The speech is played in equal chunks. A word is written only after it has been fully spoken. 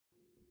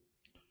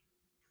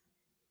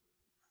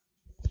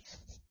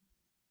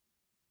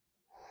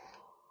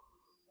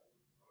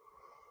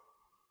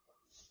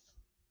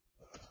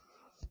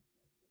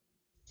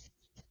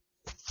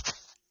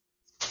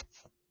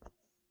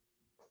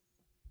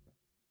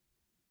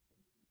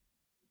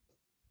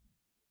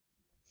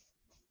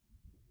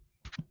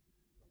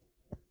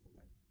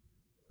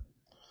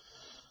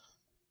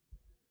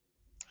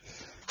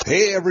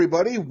Hey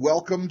everybody,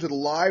 welcome to the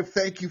live.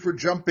 Thank you for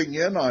jumping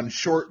in on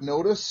short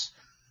notice.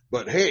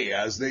 But hey,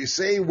 as they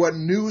say,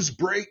 when news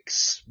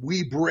breaks,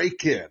 we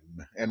break in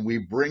and we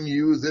bring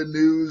you the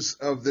news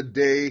of the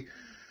day.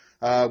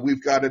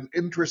 We've got an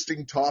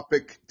interesting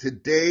topic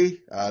today.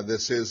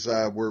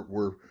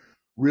 We're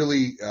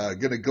really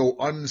going to go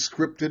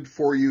unscripted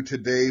for you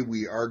today.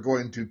 We are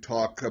going to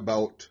talk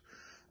about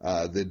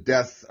the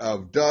death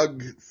of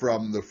Doug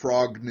from the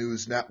Frog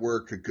News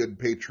Network, A Good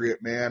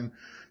Patriot Man.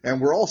 And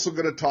we're also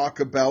going to talk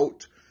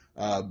about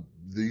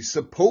the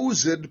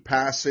supposed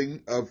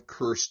passing of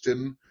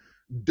Kirsten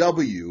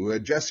W.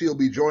 Jesse will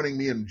be joining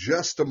me in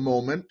just a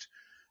moment.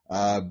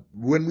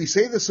 When we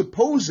say the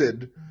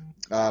supposed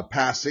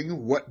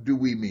passing, what do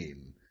we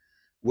mean?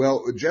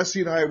 Well,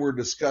 Jesse and I were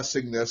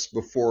discussing this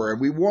before, and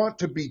we want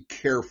to be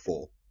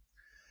careful.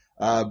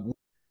 On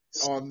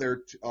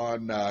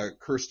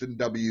Kirsten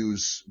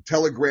W's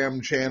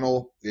Telegram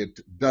channel, it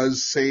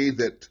does say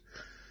that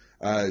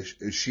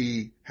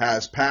she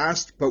has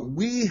passed, but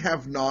we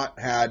have not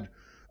had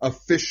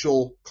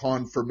official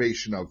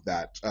confirmation of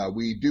that.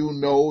 We do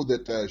know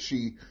that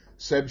she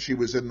said she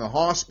was in the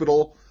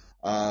hospital,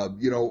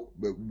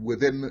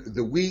 within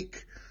the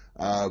week.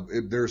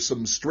 There's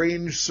some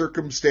strange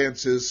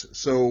circumstances,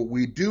 so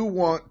we do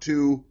want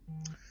to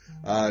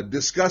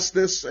discuss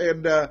this,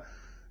 and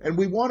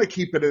we want to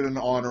keep it in an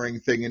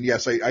honoring thing. And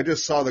yes, I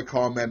just saw the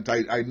comment.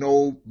 I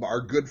know our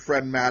good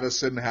friend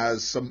Madison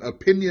has some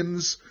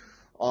opinions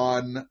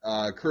on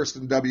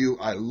Kirsten W.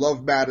 I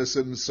love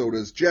Madison, so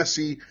does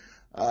Jesse.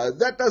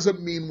 That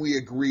doesn't mean we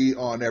agree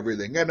on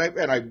everything. And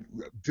I,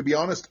 to be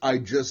honest, I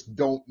just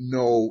don't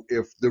know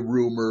if the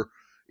rumor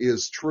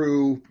is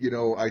true. You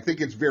know, I think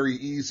it's very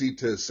easy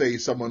to say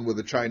someone with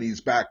a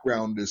Chinese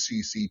background is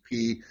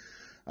CCP.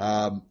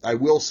 I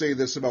will say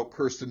this about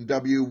Kirsten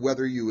W.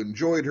 Whether you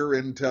enjoyed her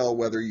intel,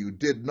 whether you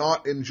did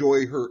not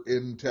enjoy her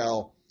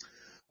intel,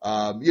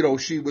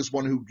 she was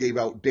one who gave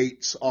out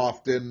dates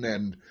often,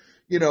 and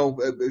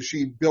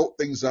she built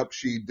things up.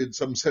 She did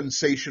some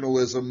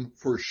sensationalism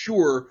for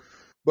sure.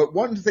 But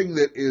one thing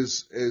that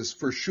is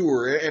for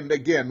sure, and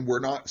again, we're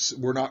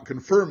not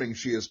confirming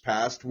she has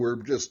passed.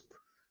 We're just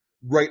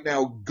right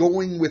now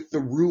going with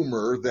the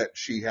rumor that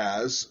she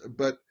has.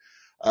 But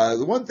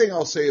the one thing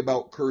I'll say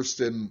about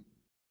Kirsten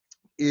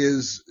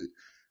is,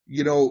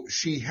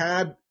 she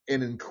had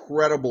an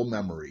incredible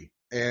memory,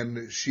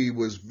 and she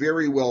was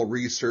very well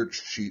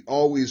researched. She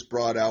always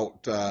brought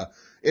out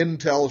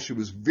intel. She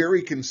was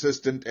very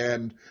consistent,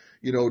 and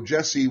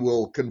Jesse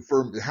will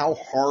confirm how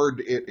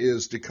hard it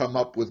is to come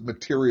up with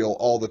material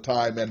all the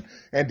time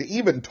and to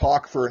even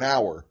talk for an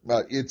hour.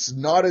 It's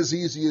not as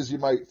easy as you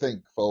might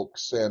think,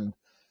 folks. And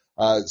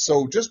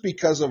so just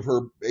because of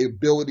her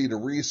ability to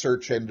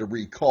research and to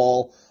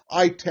recall,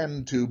 I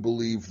tend to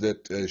believe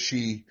that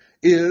she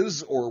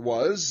is or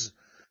was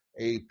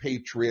a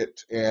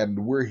patriot, and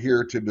we're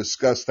here to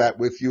discuss that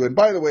with you. And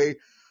by the way,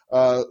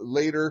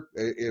 later,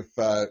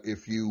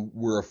 if you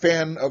were a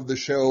fan of the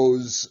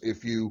shows,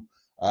 if you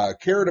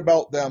cared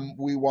about them,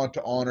 we want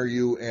to honor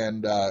you,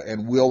 and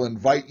we'll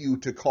invite you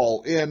to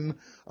call in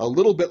a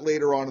little bit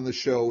later on in the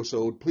show.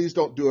 So please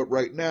don't do it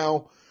right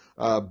now.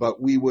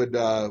 But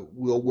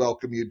we'll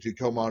welcome you to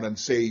come on and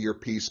say your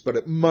piece, but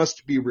it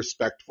must be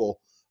respectful,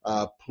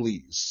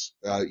 please.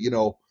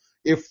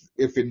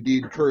 If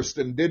indeed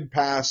Kirsten did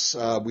pass,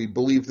 we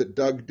believe that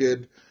Doug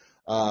did.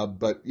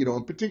 But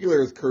in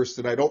particular with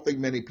Kirsten, I don't think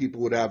many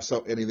people would have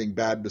anything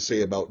bad to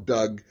say about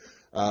Doug.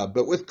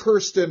 But with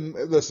Kirsten,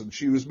 listen,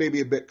 she was maybe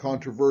a bit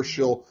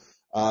controversial.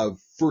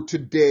 For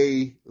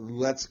today,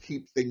 let's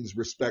keep things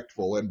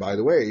respectful. And by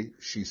the way,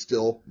 she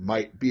still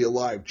might be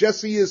alive.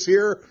 Jesse is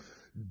here.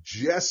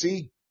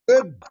 Jesse,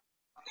 good.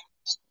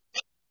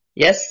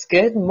 Yes,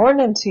 good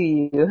morning to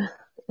you.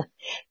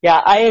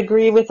 Yeah, I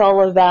agree with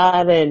all of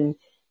that. And,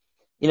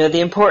 the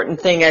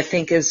important thing I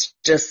think is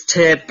just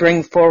to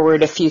bring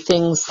forward a few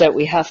things that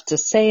we have to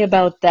say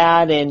about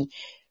that, and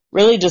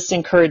really just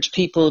encourage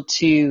people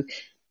to,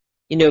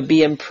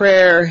 be in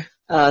prayer.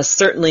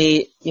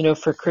 Certainly,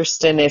 for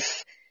Kirsten,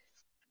 if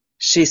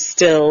she's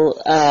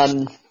still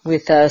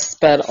with us,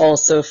 but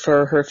also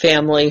for her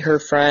family, her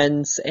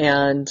friends,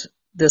 and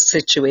the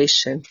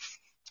situation.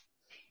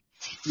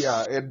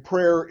 Yeah, and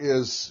prayer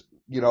is,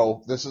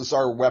 this is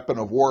our weapon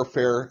of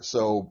warfare.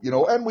 So,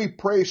 and we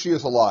pray she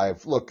is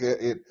alive. Look,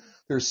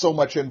 there's so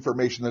much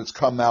information that's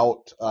come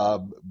out.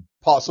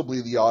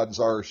 Possibly the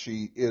odds are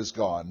she is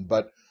gone,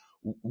 but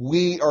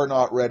we are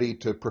not ready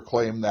to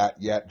proclaim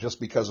that yet, just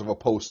because of a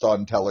post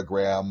on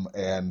Telegram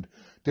and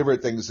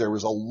different things. There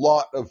was a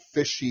lot of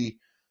fishy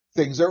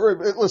things.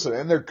 Listen,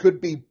 and there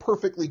could be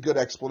perfectly good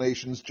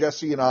explanations.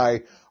 Jesse and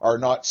I are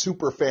not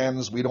super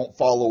fans. We don't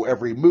follow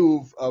every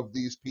move of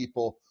these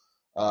people.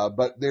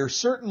 But there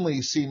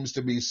certainly seems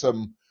to be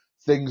some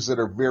things that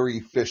are very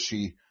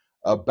fishy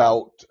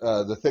about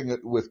the thing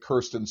with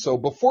Kirsten. So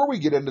before we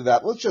get into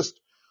that, let's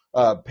just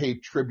pay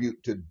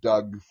tribute to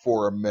Doug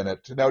for a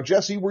minute. Now,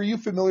 Jesse, were you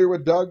familiar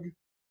with Doug?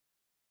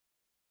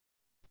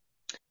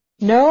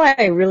 No,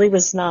 I really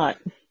was not.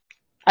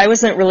 I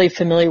wasn't really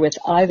familiar with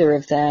either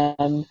of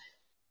them.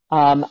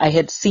 I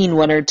had seen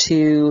one or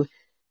two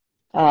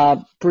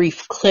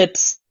brief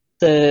clips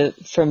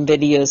from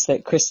videos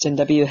that Kristen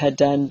W. had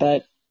done,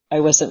 but I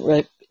wasn't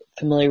really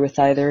familiar with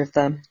either of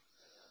them.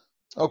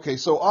 Okay,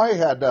 so I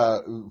had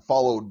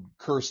followed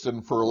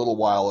Kirsten for a little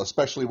while,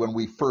 especially when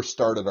we first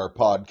started our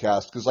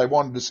podcast, because I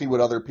wanted to see what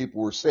other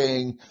people were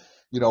saying.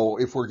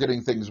 If we're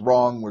getting things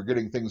wrong, we're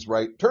getting things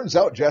right. Turns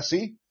out,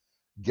 Jesse,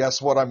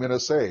 guess what I'm going to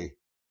say?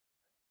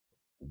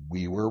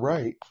 We were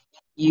right.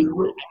 You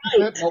were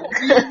right. No,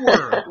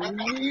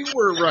 we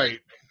were right.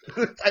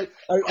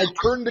 I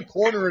turned the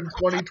corner in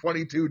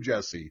 2022,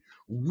 Jesse.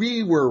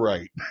 We were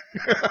right.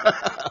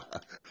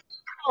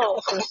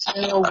 Oh,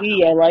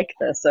 I like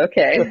this.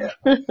 Okay.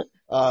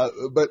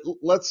 But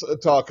let's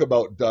talk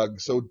about Doug.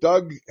 So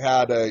Doug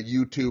had a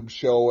YouTube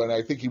show, and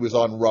I think he was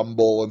on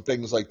Rumble and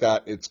things like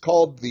that. It's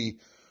called the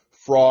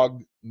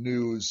Frog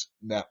News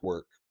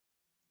Network.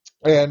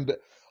 And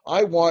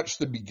I watched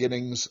the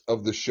beginnings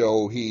of the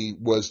show. He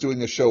was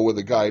doing a show with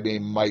a guy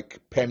named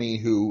Mike Penny,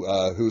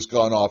 who's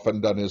gone off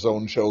and done his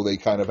own show. They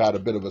kind of had a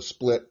bit of a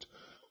split.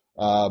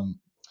 So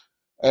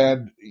I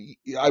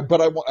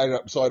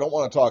don't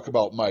want to talk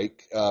about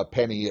Mike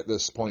Penny at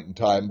this point in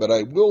time, but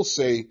I will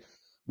say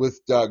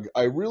with Doug,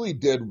 I really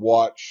did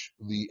watch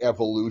the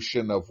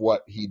evolution of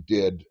what he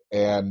did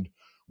and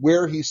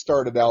where he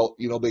started out.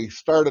 They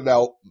started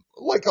out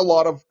like a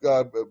lot of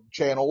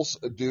channels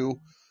do,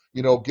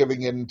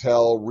 giving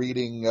intel,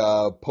 reading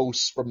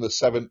posts from the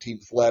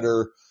 17th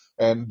letter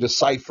and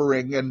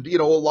deciphering. And,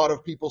 a lot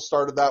of people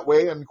started that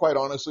way. And quite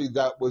honestly,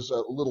 that was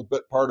a little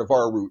bit part of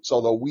our roots,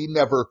 although we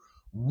never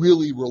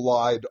really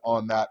relied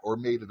on that or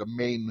made it a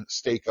main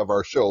stake of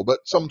our show. But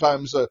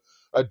sometimes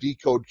a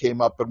decode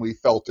came up and we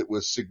felt it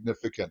was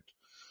significant.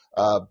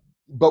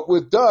 But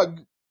with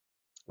Doug,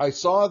 I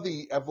saw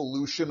the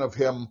evolution of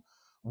him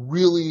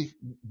really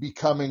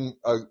becoming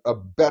a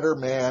better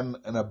man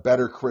and a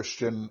better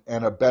Christian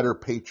and a better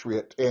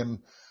patriot. And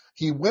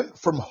he went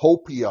from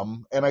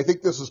hopium, and I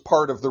think this is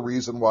part of the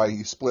reason why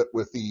he split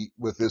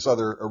with his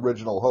other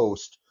original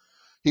host.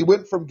 He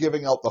went from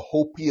giving out the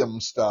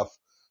hopium stuff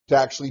to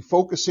actually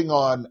focusing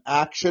on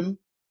action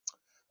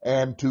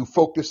and to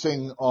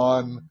focusing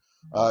on,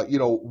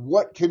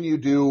 what can you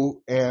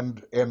do,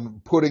 and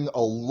putting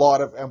a lot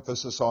of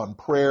emphasis on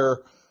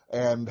prayer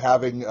and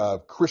having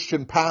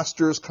Christian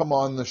pastors come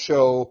on the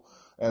show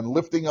and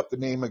lifting up the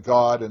name of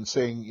God and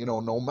saying,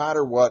 no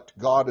matter what,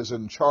 God is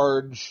in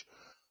charge.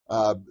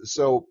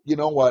 So you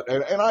know what?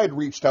 And I had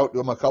reached out to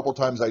him a couple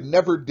times. I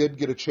never did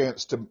get a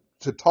chance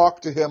to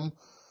talk to him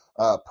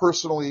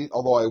personally,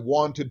 although I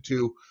wanted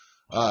to,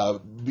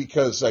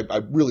 because I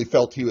really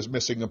felt he was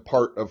missing a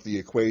part of the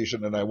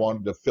equation and I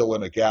wanted to fill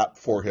in a gap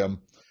for him.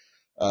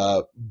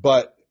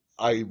 But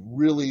I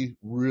really,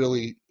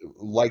 really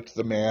liked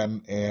the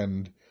man,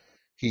 and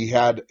he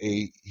has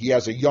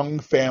a young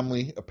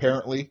family,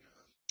 apparently.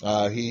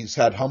 He's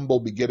had humble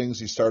beginnings.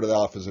 He started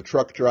off as a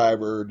truck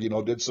driver,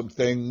 did some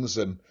things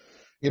and,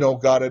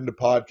 got into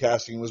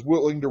podcasting, was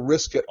willing to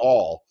risk it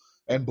all.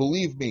 And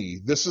believe me,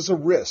 this is a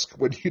risk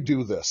when you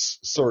do this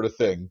sort of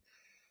thing.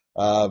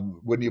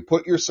 When you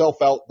put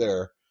yourself out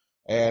there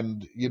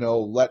and,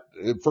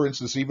 for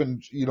instance,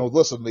 even,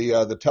 listen,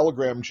 the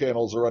Telegram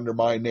channels are under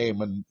my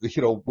name, and,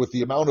 with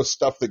the amount of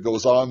stuff that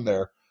goes on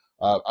there,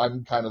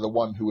 I'm kind of the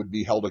one who would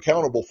be held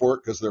accountable for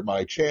it because they're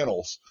my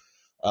channels.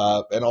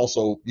 And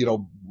also,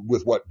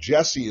 with what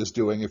Jesse is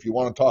doing, if you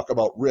want to talk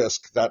about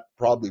risk, that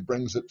probably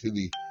brings it to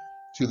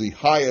the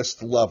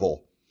highest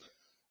level.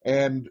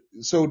 And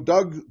so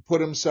Doug put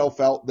himself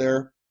out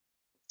there.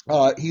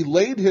 He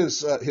laid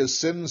his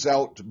sins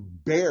out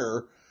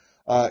bare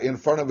in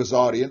front of his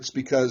audience,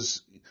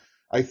 because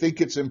I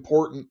think it's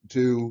important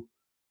to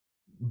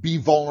be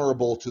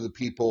vulnerable to the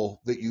people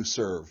that you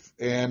serve.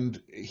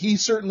 And he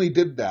certainly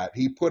did that.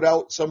 He put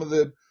out some of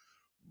the,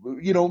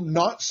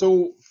 not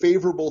so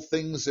favorable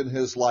things in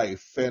his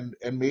life and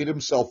made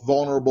himself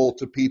vulnerable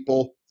to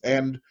people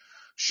and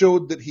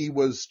showed that he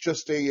was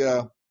just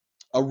a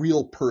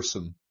real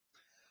person.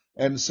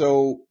 And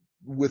so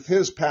with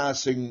his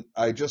passing,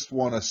 I just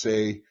want to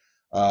say,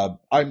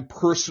 I'm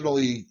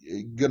personally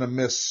going to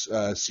miss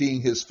seeing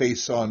his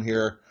face on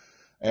here,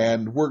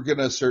 and we're going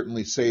to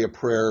certainly say a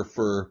prayer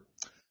for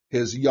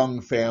his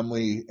young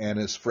family and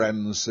his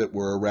friends that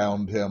were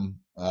around him.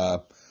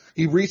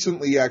 He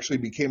recently actually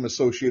became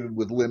associated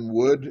with Lynn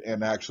Wood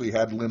and actually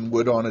had Lynn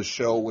Wood on his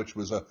show, which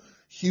was a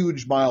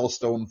huge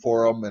milestone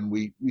for him. And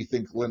we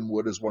think Lynn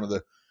Wood is one of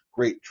the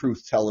great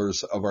truth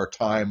tellers of our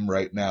time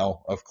right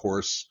now, of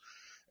course.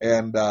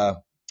 And,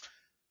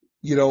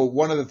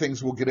 one of the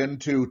things we'll get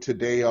into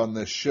today on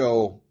this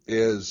show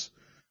is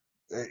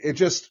it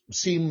just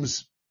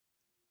seems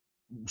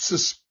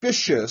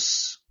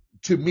suspicious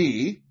to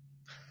me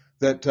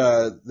that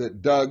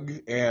Doug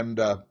and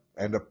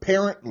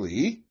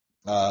apparently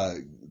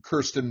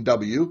Kirsten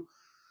W.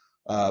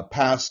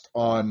 Passed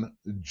on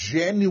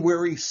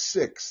January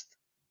 6th,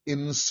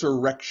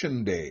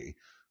 Insurrection Day.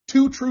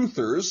 Two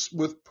truthers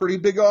with pretty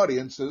big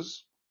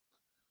audiences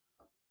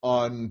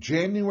on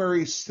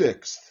January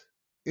 6th,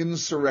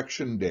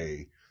 Insurrection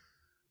Day,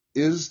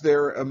 Is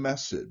there a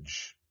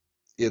message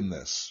in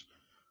this?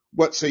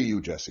 What say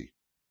you, Jesse?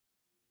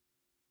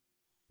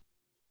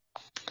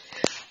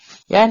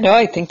 Yeah, no,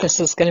 I think this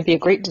is going to be a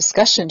great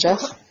discussion,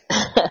 Jeff.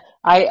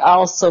 I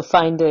also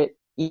find it,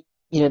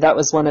 that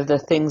was one of the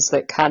things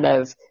that kind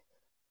of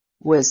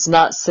was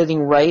not sitting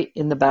right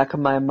in the back of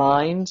my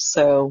mind.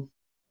 So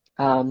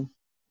I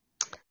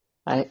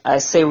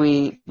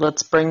say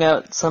let's bring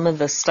out some of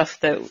the stuff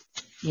that,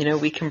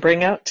 we can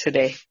bring out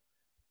today.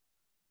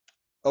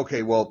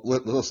 Okay, well,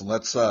 listen,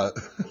 let's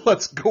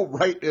let's go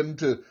right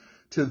into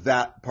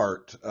that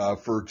part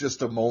for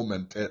just a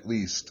moment at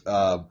least.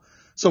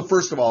 So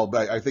first of all,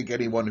 I think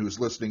anyone who's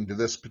listening to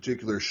this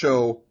particular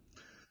show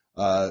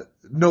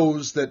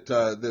knows that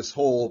this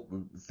whole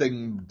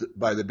thing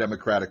by the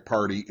Democratic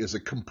Party is a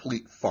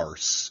complete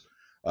farce.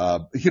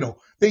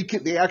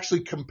 They actually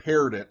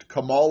compared it.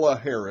 Kamala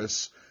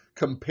Harris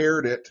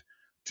compared it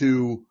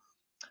to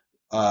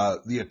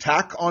the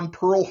attack on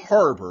Pearl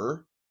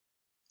Harbor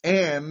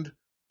and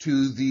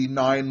to the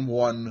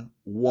 9/11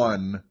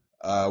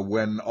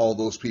 when all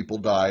those people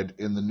died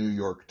in the New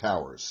York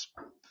Towers.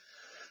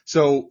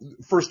 So,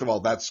 first of all,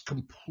 that's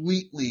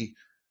completely,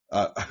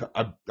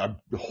 I'm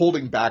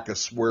holding back a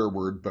swear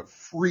word, but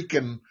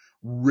freaking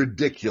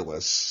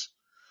ridiculous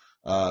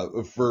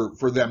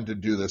for them to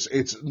do this.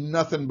 It's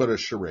nothing but a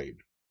charade.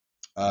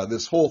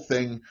 This whole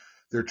thing,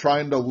 they're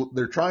trying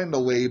to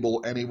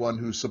label anyone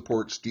who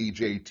supports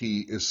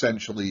DJT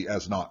essentially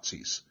as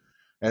Nazis.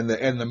 And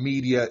the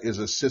media is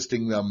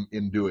assisting them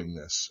in doing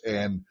this.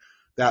 And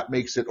that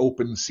makes it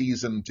open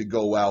season to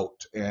go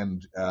out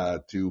and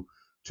to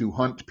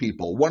hunt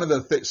people. One of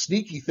the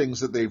sneaky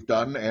things that they've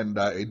done, and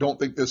I don't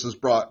think this has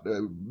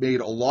made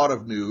a lot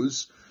of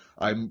news.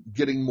 I'm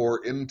getting more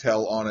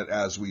intel on it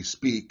as we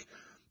speak.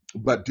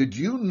 But did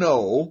you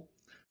know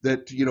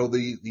that,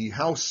 the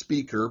House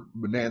Speaker,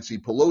 Nancy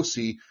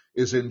Pelosi,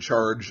 is in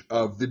charge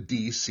of the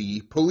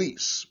DC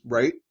police,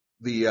 right?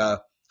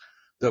 The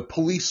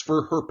police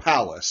for her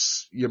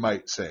palace, you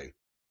might say.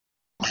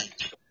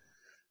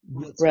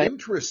 What's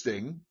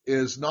interesting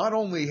is not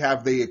only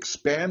have they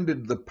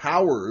expanded the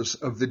powers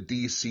of the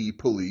DC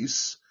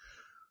police,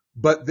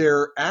 but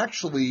they're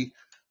actually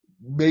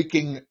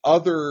making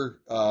other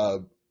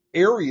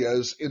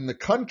areas in the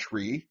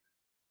country,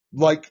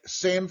 like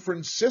San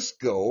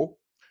Francisco,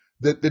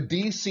 that the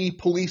DC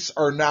police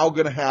are now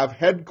going to have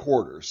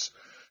headquarters.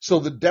 So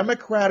the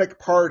Democratic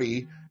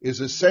Party is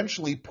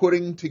essentially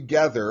putting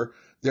together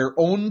their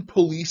own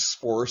police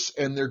force,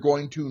 and they're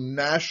going to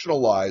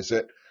nationalize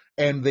it,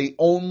 and they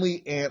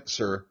only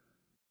answer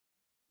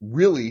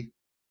really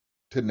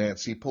to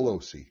Nancy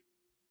Pelosi.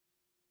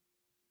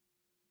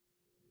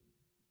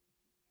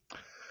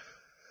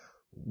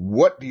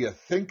 What do you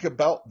think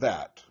about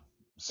that?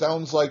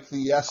 Sounds like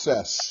the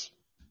SS.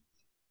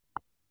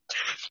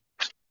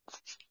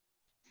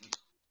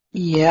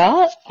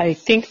 Yeah, I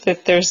think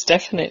that there's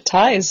definite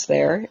ties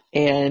there,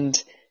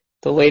 and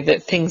the way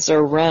that things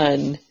are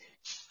run,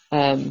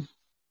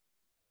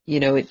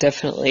 it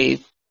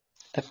definitely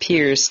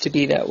appears to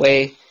be that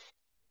way.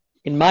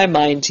 In my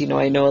mind,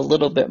 I know a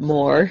little bit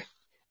more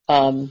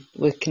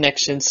with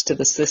connections to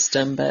the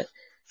system, but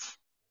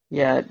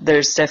yeah,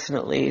 there's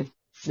definitely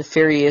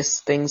nefarious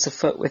things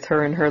afoot with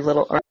her and her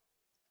little army.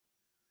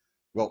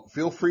 Well,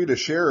 feel free to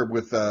share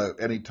with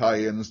any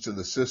tie-ins to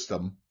the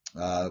system.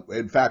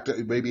 In fact,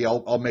 maybe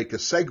I'll make a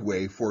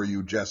segue for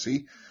you,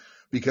 Jesse,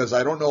 because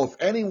I don't know if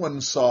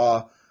anyone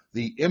saw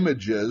the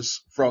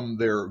images from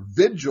their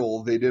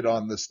vigil they did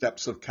on the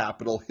steps of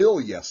Capitol Hill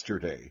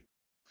yesterday.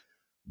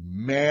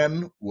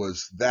 Man,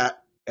 was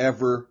that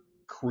ever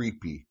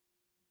creepy.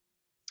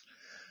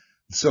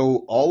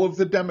 So all of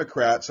the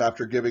Democrats,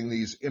 after giving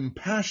these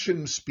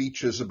impassioned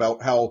speeches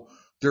about how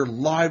their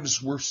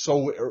lives were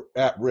so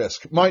at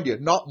risk, mind you,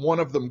 not one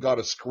of them got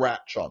a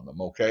scratch on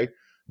them, okay?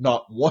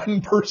 Not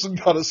one person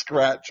got a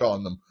scratch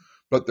on them,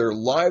 but their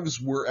lives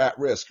were at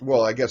risk.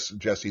 Well, I guess,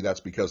 Jesse, that's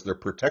because their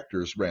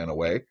protectors ran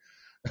away.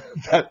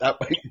 that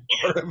might be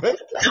part of it.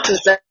 That's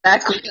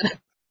exactly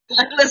what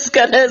I was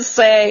going to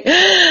say.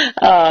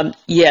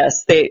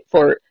 Yes,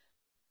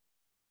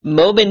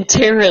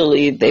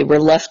 momentarily they were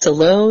left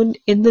alone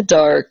in the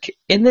dark,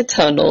 in the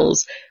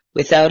tunnels,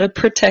 without a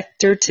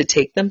protector to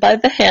take them by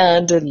the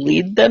hand and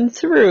lead them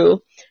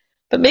through.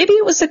 But maybe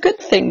it was a good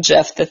thing,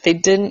 Jeff, that they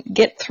didn't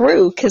get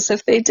through, because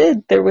if they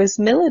did, there was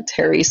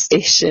military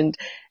stationed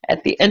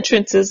at the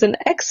entrances and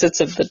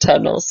exits of the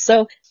tunnels.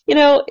 So,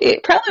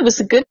 it probably was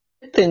a good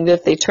thing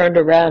that they turned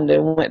around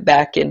and went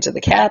back into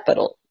the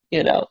Capitol,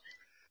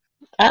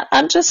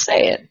 I'm just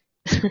saying.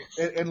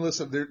 And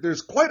listen,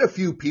 there's quite a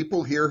few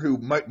people here who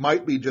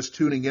might be just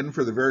tuning in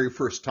for the very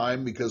first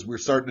time, because we're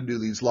starting to do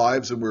these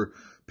lives and we're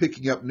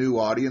picking up new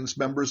audience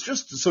members.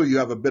 Just so you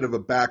have a bit of a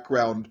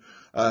background,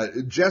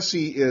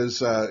 Jesse is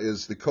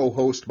the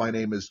co-host. My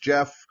name is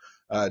Jeff.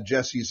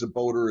 Jesse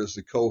Zaboter is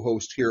the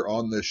co-host here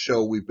on this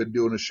show. We've been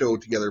doing a show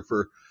together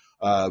for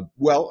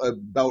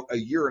about a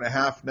year and a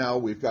half now.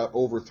 We've got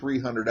over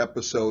 300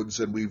 episodes,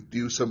 and we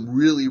do some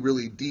really,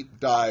 really deep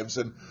dives.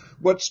 And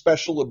what's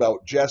special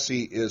about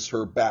Jessie is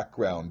her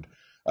background.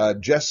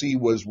 Jessie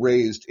was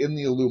raised in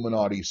the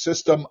Illuminati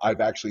system.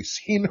 I've actually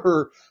seen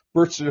her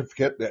birth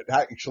certificate that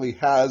actually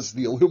has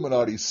the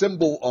Illuminati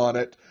symbol on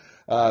it.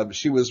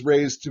 She was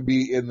raised to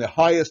be in the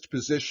highest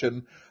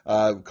position,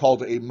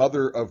 called a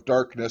Mother of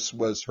Darkness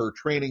was her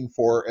training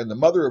for, and the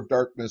Mother of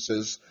Darkness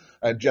is,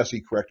 and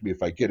Jesse, correct me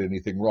if I get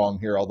anything wrong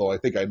here, although I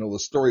think I know the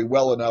story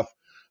well enough.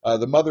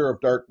 The Mother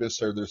of Darkness,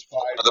 there's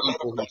 5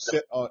 people who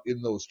sit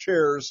in those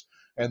chairs,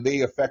 and they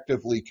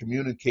effectively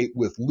communicate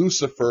with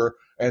Lucifer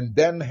and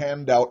then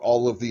hand out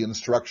all of the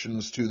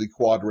instructions to the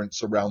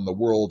quadrants around the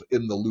world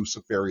in the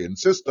Luciferian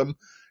system.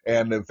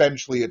 And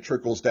eventually it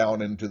trickles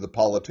down into the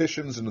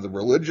politicians, into the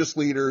religious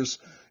leaders,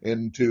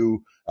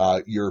 into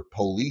your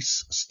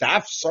police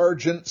staff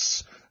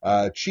sergeants,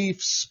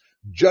 chiefs,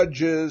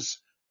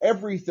 judges,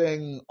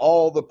 everything,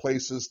 all the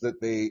places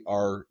that they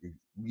are,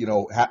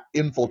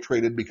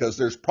 infiltrated, because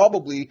there's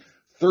probably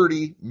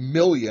 30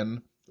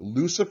 million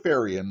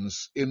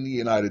Luciferians in the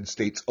United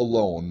States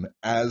alone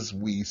as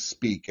we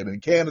speak. And in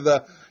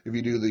Canada, if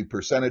you do the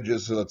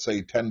percentages, let's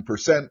say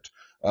 10%,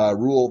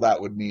 rule,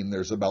 that would mean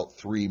there's about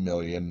 3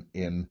 million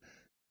in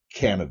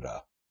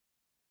Canada.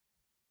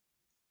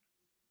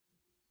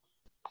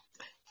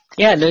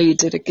 Yeah, no, you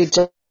did a good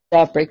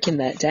job breaking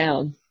that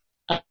down.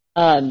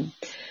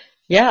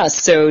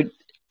 So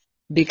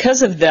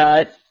because of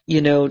that,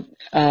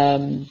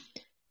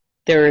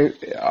 there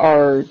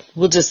are,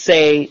 we'll just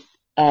say,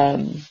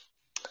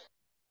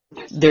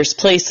 there's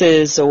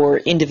places or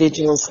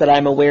individuals that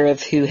I'm aware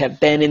of who have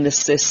been in the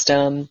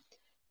system.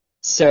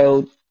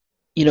 So,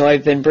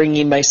 I've been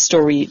bringing my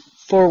story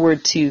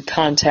forward to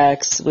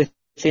contacts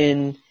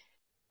within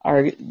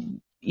our,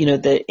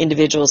 the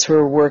individuals who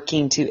are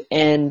working to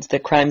end the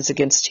crimes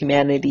against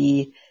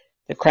humanity,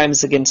 the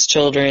crimes against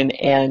children,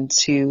 and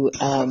to,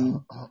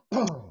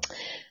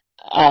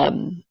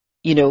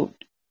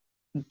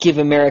 give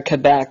America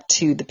back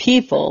to the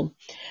people.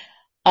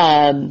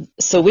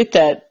 So with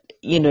that,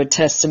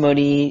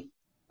 testimony,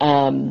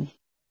 a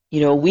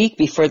week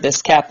before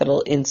this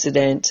Capitol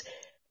incident,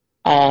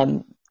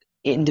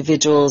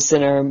 individuals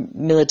in our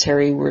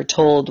military were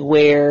told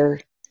where,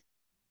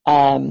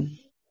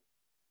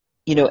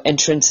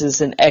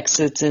 entrances and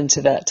exits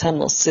into that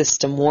tunnel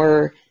system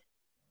were.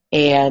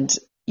 And,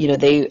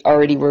 they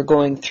already were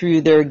going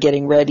through there,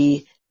 getting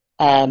ready.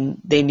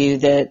 They knew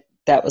that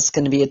that was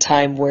going to be a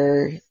time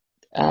where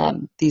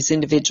these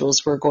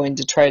individuals were going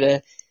to try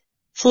to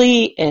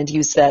flee and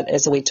use that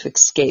as a way to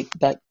escape.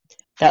 But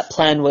that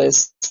plan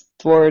was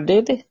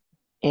thwarted,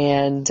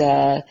 and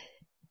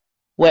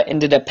what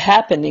ended up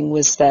happening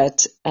was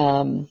that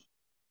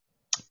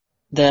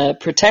the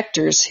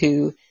protectors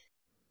who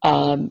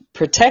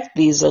protect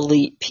these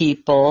elite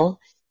people,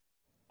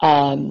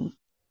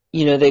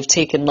 they've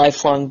taken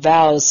lifelong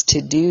vows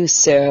to do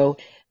so.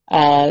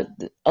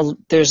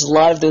 There's a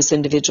lot of those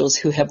individuals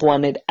who have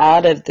wanted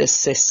out of this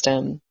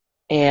system.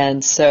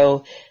 And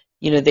so,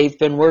 they've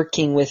been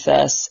working with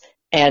us.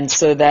 And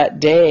so that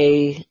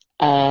day,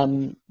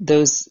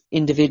 those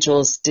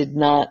individuals did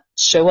not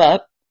show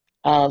up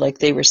like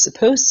they were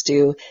supposed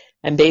to.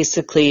 And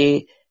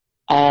basically,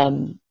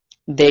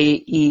 they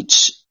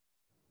each,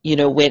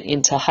 went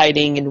into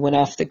hiding and went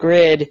off the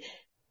grid.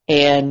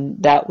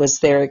 And that was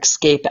their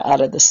escape out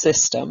of the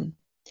system.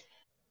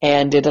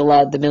 And it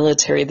allowed the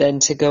military then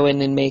to go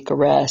in and make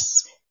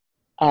arrests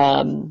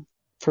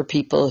for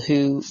people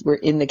who were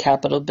in the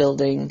Capitol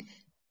building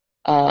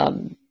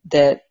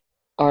that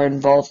are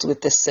involved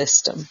with the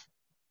system.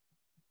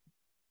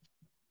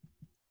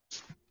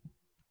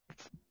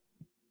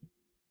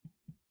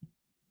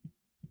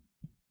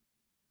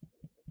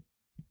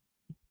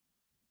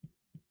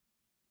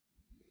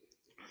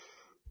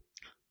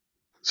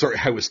 Sorry,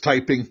 I was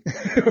typing.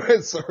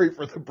 Sorry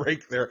for the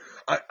break there.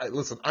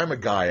 Listen, I'm a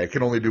guy. I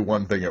can only do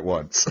one thing at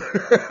once.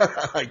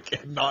 I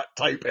cannot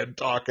type and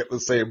talk at the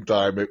same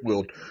time. It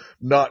will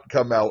not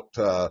come out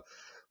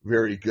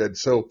very good.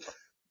 So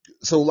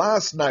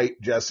last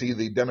night, Jesse,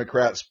 the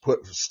Democrats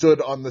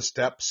stood on the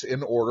steps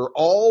in order,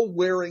 all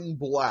wearing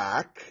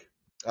black,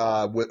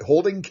 with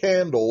holding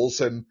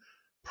candles and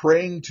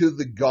praying to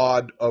the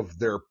God of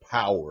their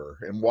power.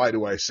 And why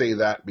do I say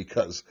that?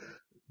 Because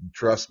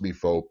trust me,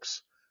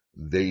 folks,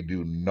 they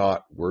do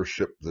not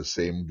worship the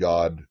same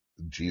God,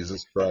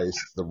 Jesus Christ,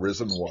 the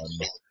risen one,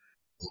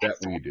 that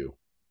we do.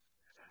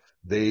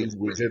 They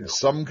did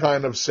some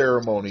kind of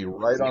ceremony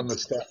right on the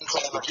steps.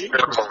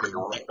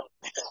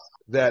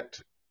 That,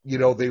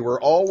 they were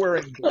all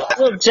wearing black.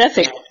 Well, Jeff,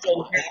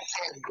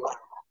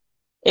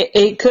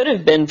 it could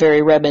have been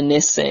very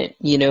reminiscent.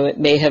 It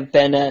may have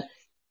been a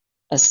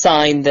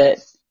sign that,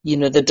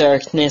 the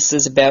darkness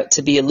is about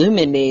to be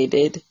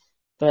illuminated.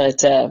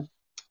 But,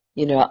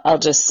 I'll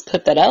just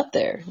put that out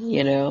there,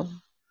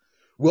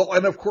 Well,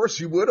 and of course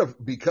you would have,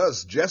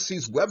 because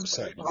Jesse's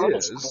website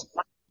is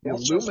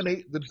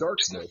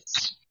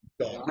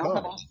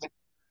illuminatethedarkness.com.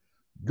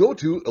 Go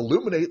to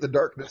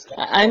illuminatethedarkness.com.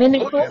 I mean,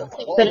 it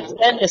could have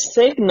been a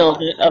signal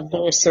of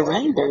their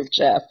surrender,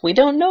 Jeff. We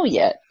don't know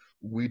yet.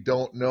 We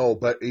don't know,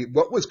 but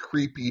what was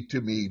creepy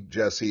to me,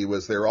 Jesse,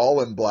 was they're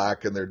all in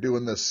black and they're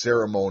doing this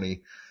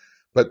ceremony.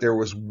 but there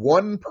was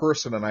one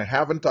person, and I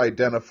haven't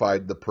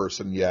identified the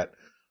person yet,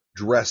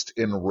 dressed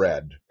in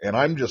red. And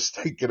I'm just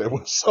thinking it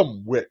was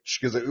some witch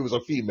because it was a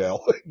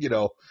female,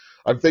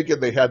 I'm thinking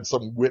they had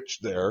some witch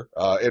there,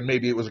 and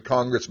maybe it was a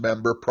Congress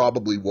member,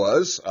 probably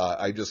was.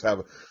 I just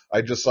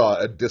saw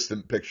a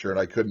distant picture and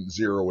I couldn't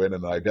zero in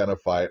and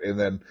identify it. And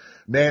then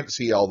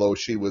Nancy, although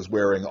she was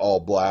wearing all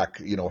black,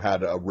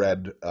 had a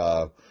red,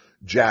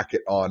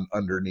 jacket on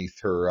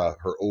underneath her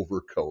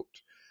overcoat.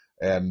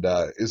 And,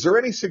 is there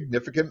any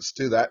significance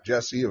to that,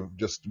 Jesse, of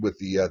just with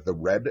the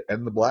red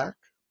and the black?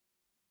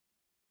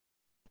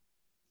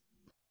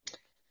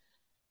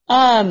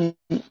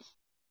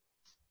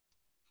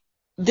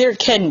 There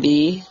can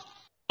be.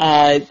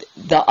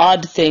 The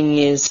odd thing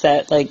is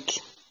that,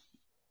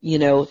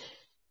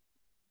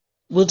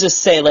 we'll just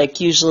say,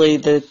 usually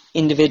the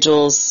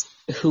individuals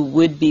who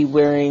would be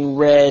wearing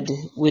red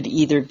would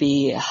either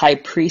be high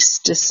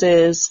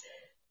priestesses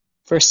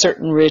for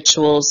certain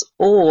rituals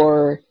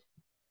or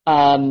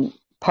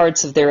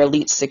parts of their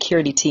elite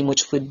security team,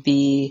 which would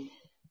be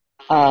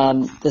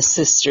the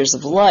Sisters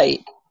of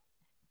Light.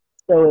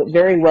 So it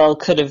very well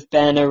could have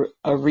been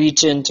a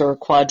regent or a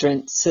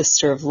quadrant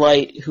Sister of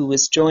Light who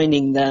was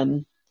joining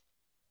them.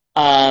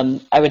 I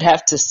would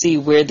have to see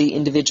where the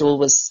individual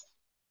was.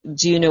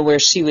 Do you know where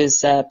she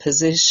was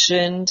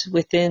positioned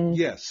within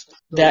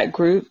that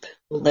group?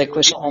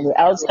 Was she on the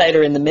outside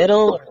or in the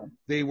middle?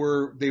 They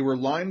were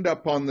lined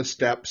up on the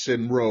steps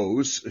in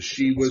rows.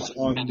 She was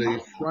on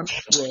the front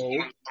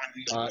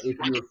row. If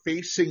you're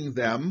facing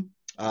them,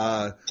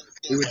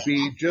 it would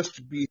be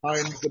just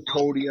behind the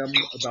podium,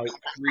 about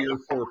 3 or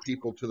 4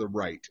 people to the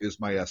right, is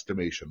my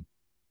estimation.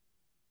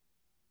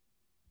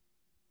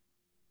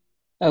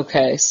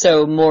 Okay,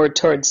 so more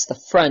towards the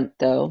front,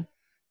 though.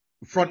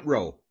 Front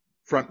row,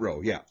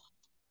 yeah.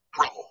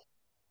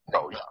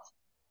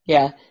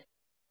 Yeah.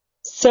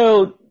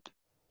 So,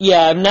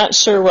 yeah, I'm not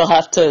sure. We'll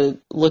have to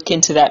look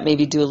into that,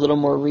 maybe do a little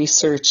more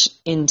research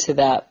into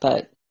that,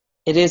 but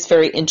it is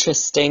very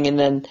interesting. And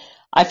then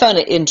I found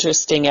it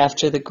interesting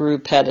after the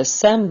group had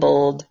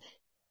assembled,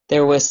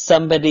 there was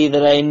somebody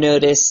that I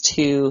noticed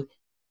who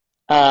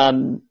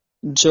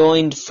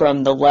joined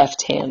from the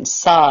left-hand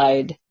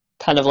side,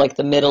 kind of like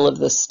the middle of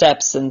the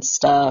steps and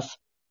stuff.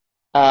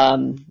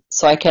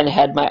 So I kind of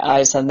had my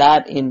eyes on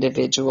that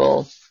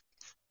individual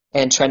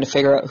and trying to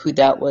figure out who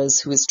that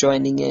was who was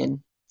joining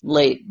in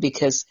late,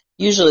 because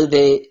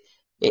usually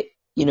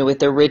with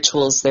their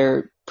rituals,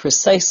 they're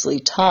precisely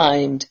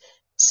timed.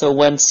 So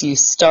once you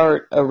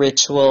start a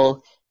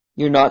ritual,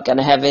 you're not going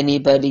to have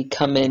anybody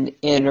coming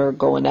in or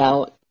going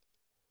out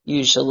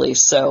usually.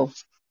 So.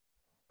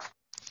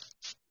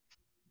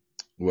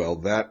 Well,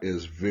 that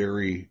is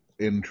very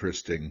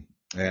interesting.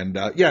 And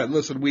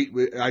listen,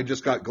 I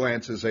just got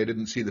glances. I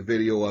didn't see the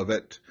video of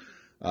it.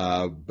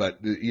 But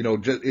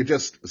it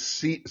just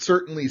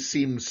certainly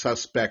seemed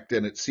suspect,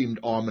 and it seemed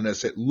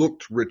ominous. It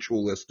looked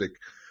ritualistic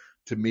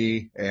to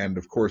me. And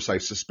of course, I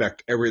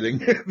suspect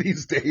everything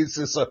these days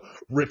is a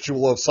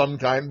ritual of some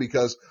kind,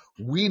 because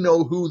we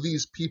know who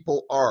these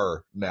people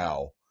are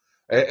now.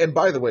 And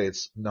by the way,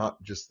 it's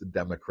not just the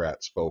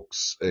Democrats,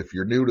 folks. If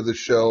you're new to the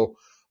show,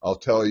 I'll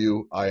tell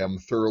you, I am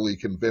thoroughly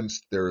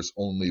convinced there's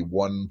only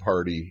one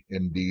party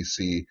in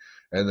DC,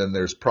 and then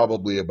there's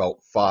probably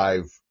about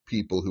 5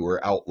 people who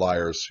are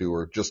outliers who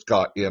are just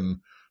got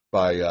in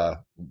by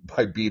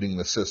beating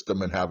the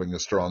system and having a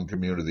strong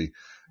community.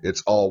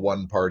 It's all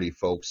one party,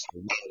 folks.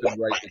 The left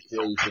and right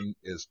equation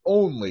is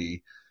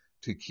only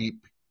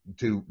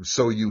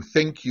so you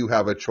think you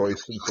have a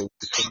choice and so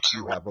you think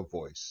you have a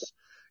voice.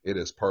 It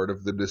is part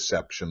of the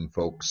deception,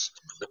 folks.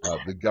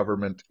 The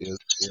government is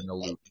an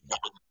illusion.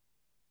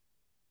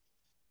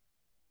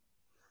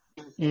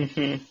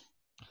 Mm-hmm.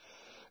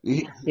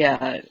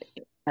 Yeah,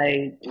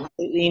 I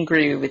completely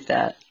agree with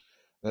that.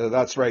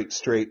 That's right,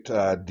 straight.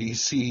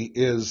 DC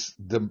is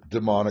the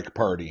demonic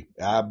party.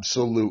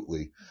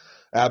 Absolutely.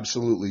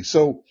 Absolutely.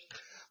 So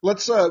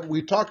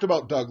we talked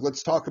about Doug.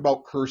 Let's talk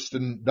about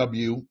Kirsten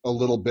W. a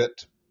little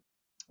bit.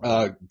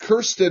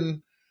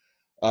 Kirsten,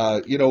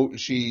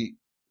 she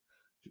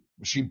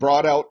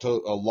brought out a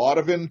lot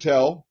of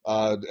intel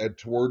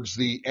towards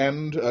the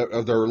end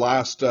of their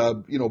last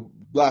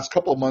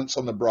couple of months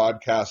on the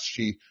broadcast.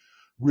 She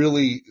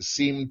really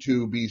seemed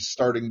to be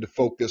starting to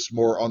focus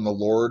more on the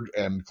Lord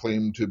and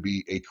claim to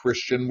be a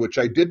Christian, which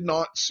I did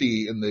not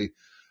see in the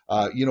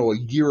a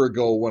year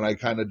ago when I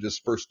kind of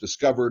just first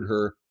discovered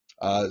her.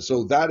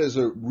 So that is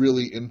a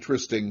really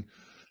interesting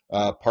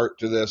part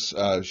to this.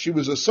 She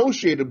was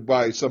associated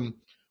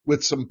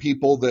with some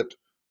people that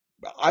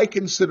I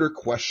consider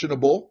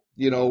questionable.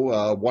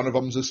 One of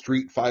them's a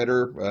street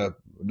fighter.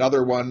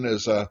 Another one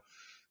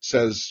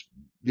says,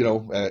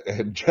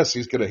 and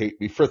Jesse's going to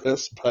hate me for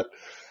this, but,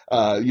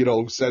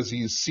 says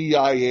he's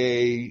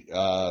CIA,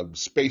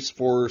 Space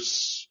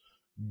Force,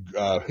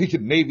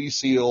 Navy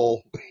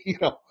SEAL,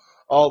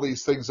 all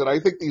these things. And I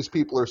think these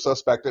people are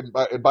suspect. And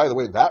by the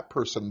way, that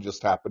person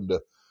just happened to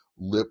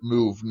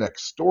move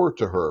next door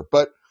to her.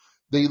 But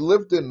they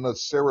lived in the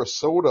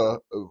Sarasota,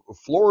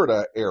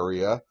 Florida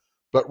area.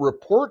 but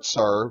reports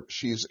are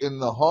she's in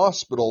the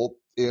hospital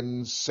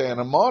in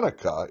Santa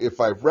Monica, if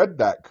I've read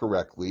that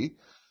correctly.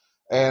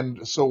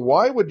 And so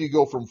why would you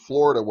go from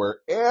Florida where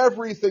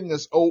everything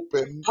is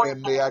open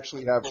and they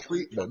actually have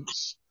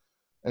treatments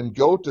and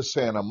go to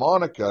Santa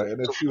Monica? And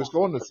if she was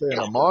going to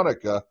Santa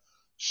Monica,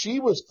 she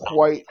is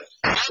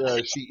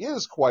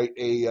quite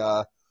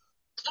a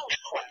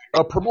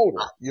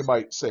promoter, you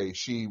might say.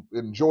 She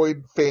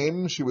enjoyed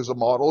fame. She was a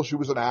model. She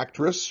was an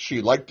actress.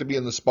 She liked to be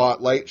in the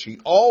spotlight. She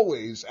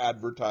always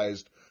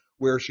advertised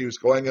where she was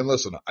going. And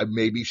listen,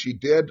 maybe she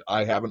did.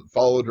 I haven't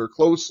followed her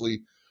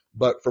closely.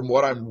 But from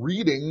what I'm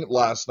reading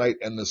last night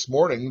and this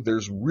morning,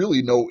 there's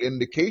really no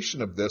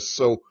indication of this.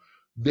 So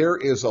there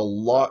is a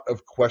lot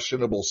of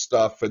questionable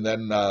stuff. And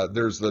then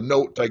there's the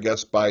note, I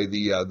guess, by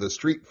the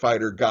Street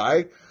Fighter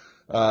guy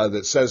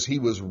that says he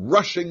was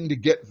rushing to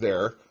get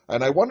there.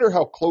 And I wonder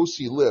how close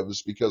he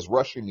lives, because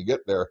rushing to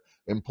get there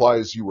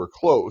implies you were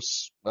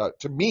close.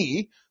 To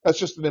me, that's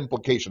just an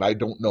implication. I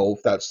don't know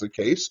if that's the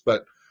case,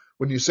 but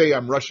when you say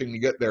I'm rushing to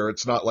get there,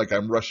 it's not like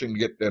I'm rushing to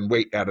get and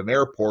wait at an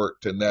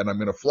airport and then I'm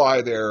going to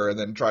fly there and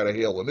then try to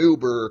hail an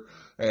Uber.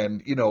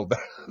 And, and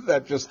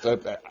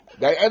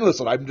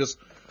listen, I'm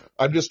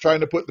just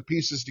trying to put the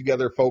pieces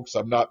together, folks.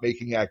 I'm not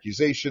making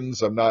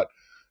accusations.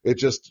 It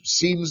just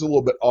seems a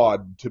little bit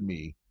odd to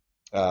me,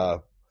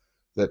 that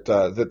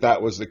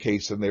was the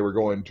case and they were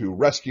going to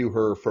rescue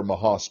her from a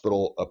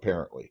hospital,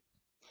 apparently.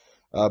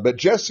 But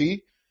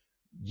Jesse,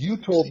 you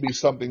told me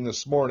something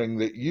this morning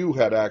that you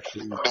had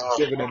actually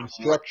given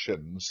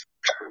instructions.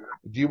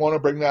 Do you want to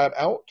bring that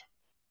out?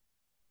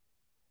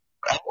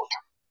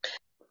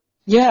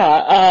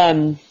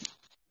 Yeah,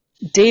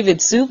 David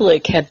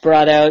Zublik had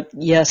brought out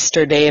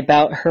yesterday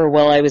about her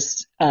while I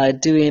was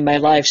doing my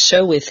live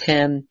show with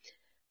him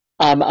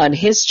on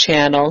his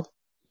channel,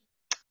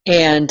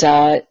 and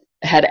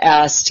had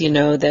asked,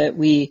 that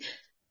we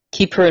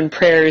keep her in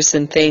prayers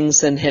and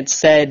things, and had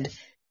said,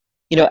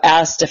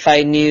 asked if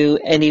I knew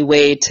any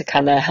way to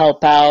kind of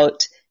help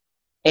out.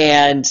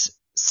 And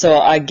so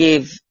I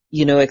gave,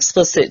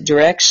 explicit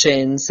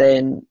directions,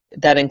 and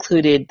that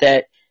included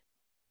that,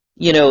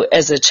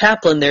 as a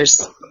chaplain,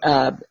 there's,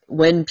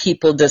 when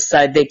people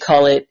decide, they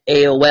call it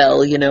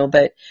AOL,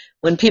 but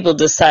when people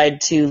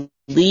decide to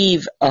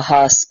leave a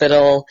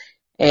hospital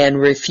and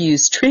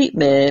refuse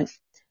treatment,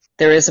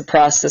 there is a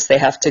process they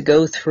have to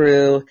go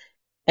through,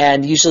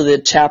 and usually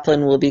the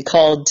chaplain will be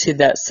called to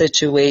that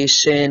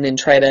situation and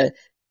try to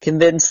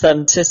convince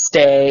them to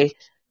stay.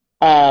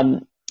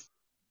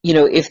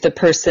 If the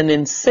person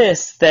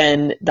insists,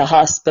 then the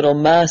hospital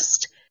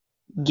must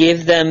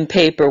give them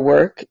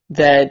paperwork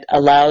that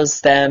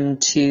allows them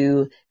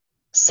to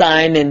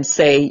sign and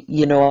say,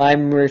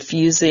 I'm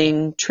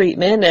refusing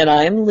treatment and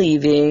I'm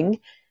leaving.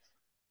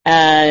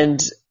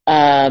 And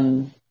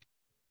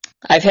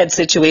I've had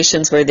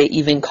situations where they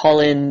even call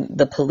in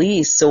the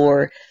police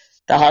or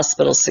the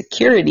hospital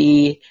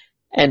security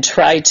and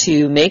try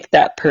to make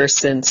that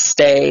person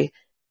stay.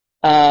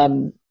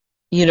 So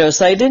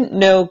I didn't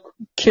know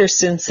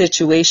Kirsten's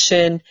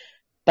situation,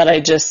 but I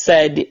just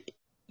said,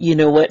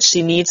 what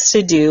she needs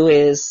to do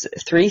is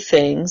 3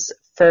 things.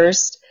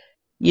 First,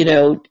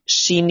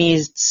 she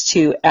needs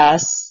to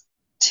ask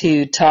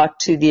to talk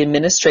to the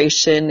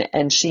administration,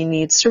 and she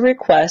needs to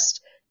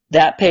request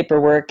that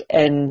paperwork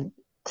and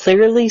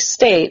clearly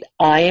state,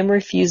 I am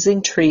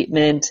refusing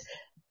treatment,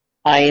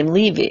 I am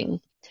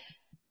leaving.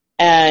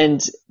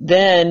 And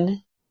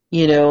then,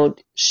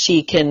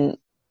 she can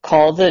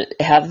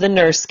have the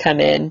nurse come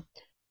in,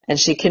 and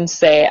she can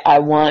say, I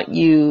want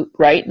you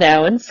right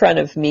now in front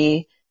of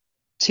me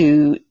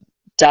to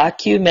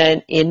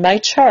document in my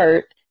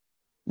chart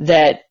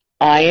that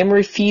I am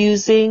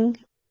refusing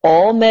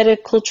all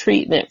medical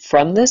treatment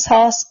from this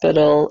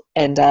hospital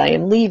and I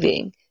am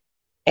leaving.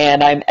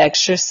 And I'm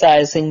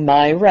exercising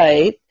my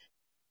right,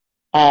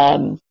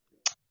 whether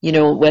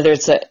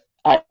it's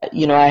I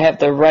have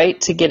the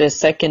right to get a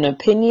second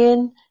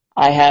opinion.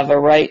 I have a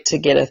right to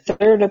get a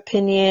third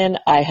opinion.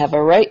 I have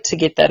a right to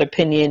get that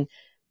opinion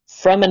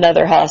from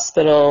another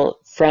hospital,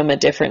 from a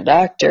different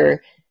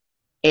doctor,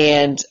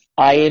 and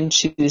I am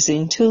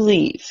choosing to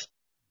leave.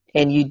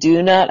 And you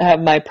do not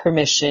have my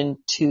permission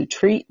to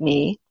treat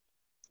me.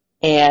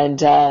 And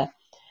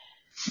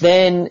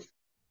then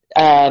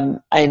I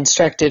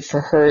instructed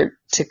for her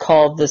to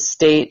call the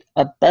state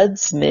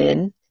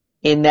ombudsman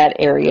in that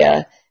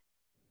area.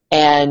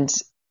 And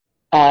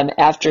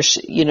after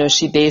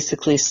she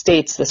basically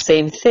states the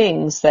same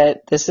things,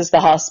 that this is the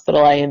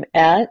hospital I am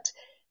at.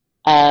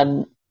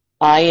 I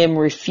am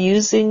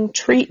refusing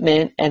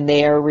treatment and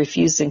they are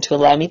refusing to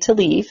allow me to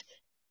leave,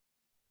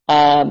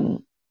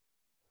 and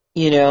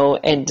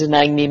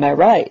denying me my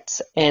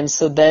rights. And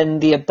so then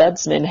the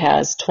ombudsman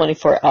has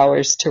 24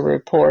 hours to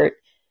report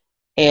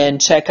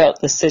and check out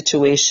the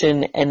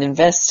situation and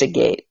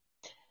investigate.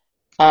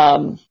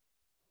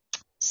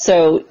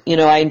 So,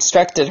 I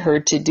instructed her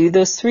to do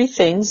those 3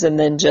 things and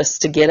then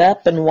just to get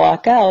up and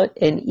walk out.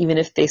 And even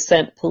if they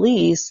sent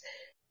police,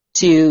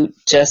 to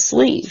just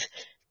leave.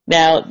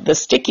 Now, the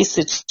sticky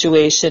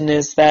situation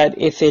is that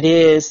if it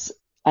is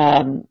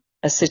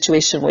a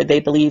situation where they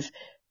believe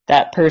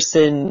that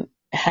person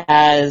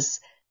has,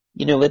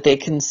 what they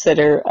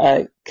consider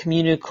a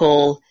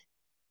communicable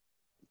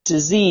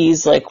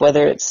disease, like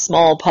whether it's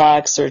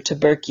smallpox or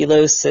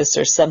tuberculosis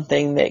or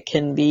something that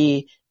can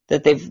be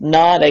that they've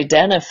not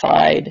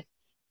identified,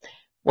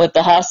 what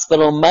the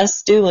hospital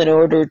must do in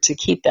order to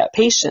keep that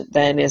patient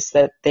then is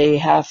that they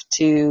have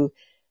to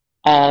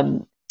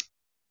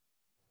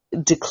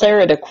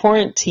declare it a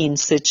quarantine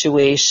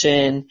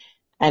situation,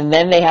 and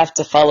then they have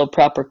to follow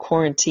proper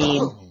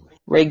quarantine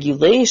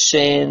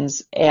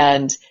regulations,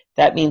 and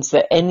that means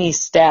that any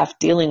staff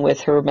dealing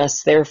with her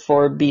must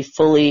therefore be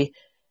fully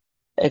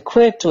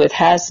equipped with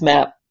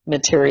hazmat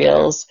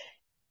materials,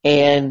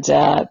 and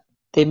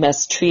they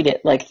must treat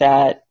it like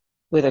that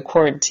with a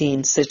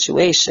quarantine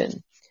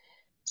situation.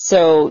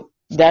 So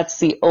that's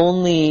the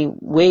only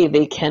way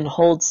they can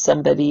hold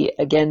somebody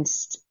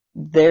against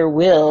their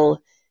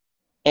will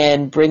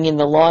and bring in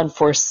the law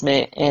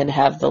enforcement and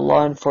have the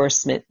law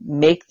enforcement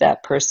make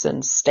that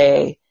person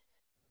stay.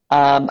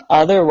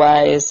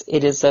 Otherwise,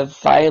 it is a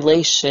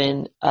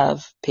violation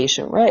of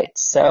patient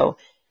rights. So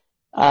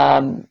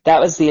that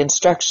was the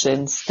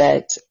instructions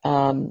that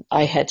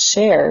I had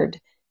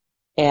shared.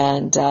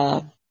 And,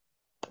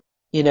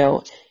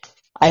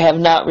 I have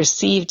not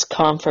received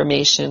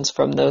confirmations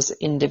from those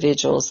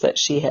individuals that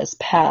she has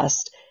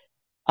passed.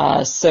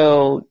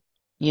 So,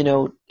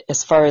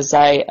 as far as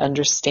I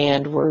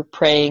understand, we're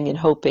praying and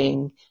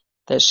hoping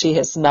that she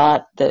has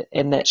not,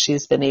 and that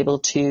she's been able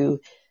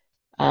to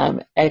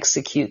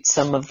execute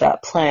some of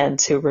that plan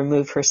to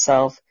remove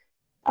herself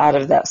out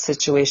of that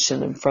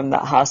situation and from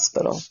that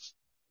hospital.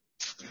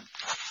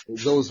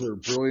 Those are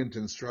brilliant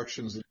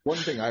instructions. One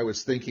thing I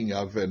was thinking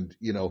of, and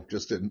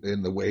just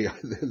in the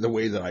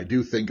way that I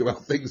do think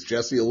about things,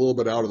 Jesse, a little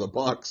bit out of the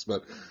box,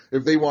 but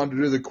if they wanted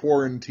to do the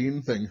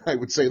quarantine thing, I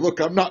would say, look,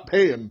 I'm not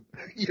paying.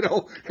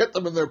 Hit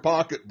them in their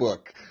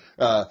pocketbook.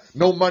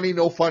 No money,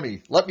 no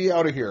funny. Let me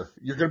out of here.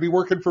 You're going to be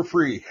working for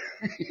free.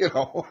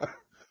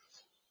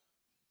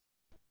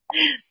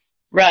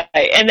 Right,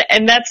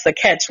 and that's the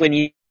catch when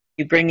you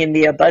bring in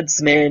the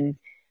ombudsman.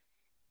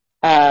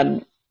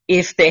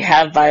 If they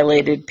have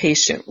violated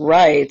patient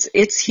rights,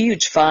 it's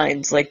huge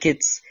fines. Like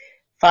it's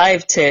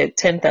 $5,000 to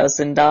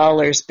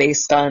 $10,000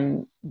 based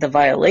on the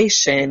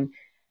violation,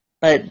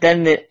 but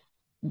then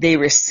they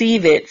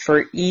receive it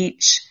for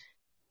each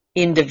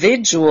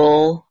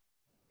individual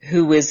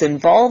who is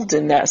involved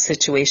in that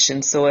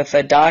situation. So if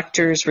a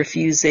doctor's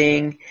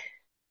refusing,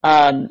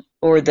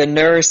 or the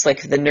nurse,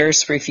 like if the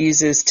nurse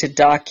refuses to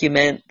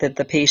document that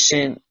the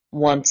patient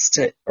wants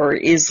to or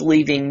is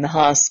leaving the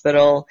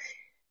hospital,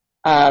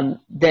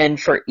 then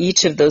for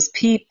each of those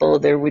people,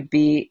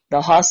 the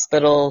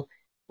hospital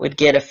would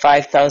get a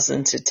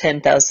 $5,000 to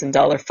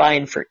 $10,000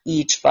 fine for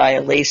each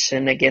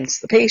violation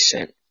against the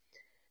patient.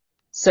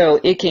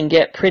 So it can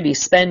get pretty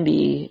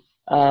spendy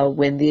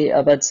when the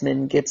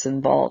ombudsman gets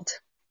involved.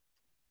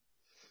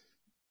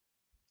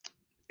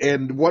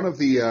 And one of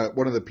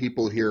the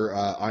people here,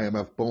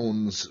 IMF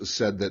Bones,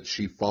 said that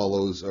she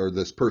follows, or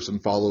this person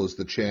follows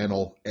the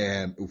channel,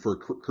 and for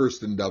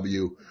Kirsten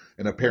W.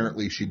 And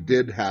apparently she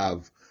did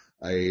have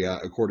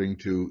according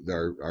to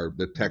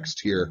the text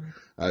here,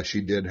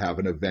 she did have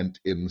an event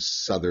in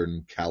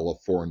Southern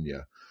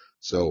California.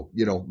 So,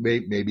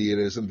 maybe it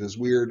isn't as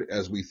weird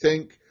as we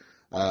think.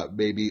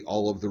 Maybe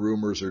all of the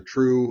rumors are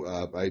true.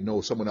 I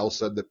know someone else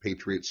said that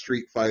Patriot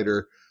Street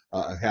Fighter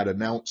had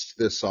announced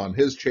this on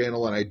his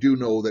channel, and I do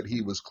know that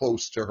he was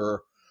close to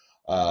her,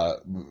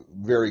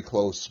 very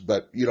close.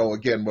 But,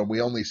 again, when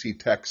we only see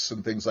texts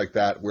and things like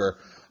that, where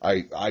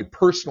I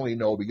personally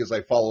know, because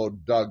I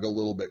followed Doug a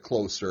little bit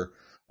closer,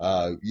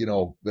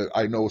 that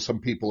I know some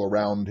people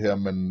around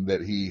him, and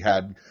that he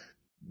had,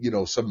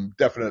 some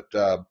definite,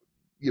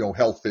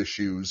 health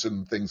issues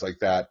and things like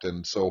that.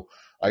 And so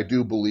I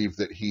do believe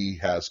that he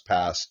has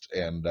passed,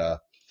 and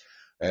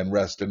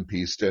rest in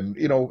peace. And,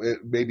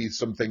 maybe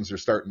some things are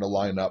starting to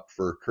line up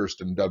for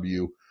Kirsten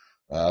W.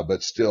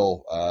 But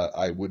still,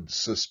 I would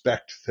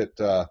suspect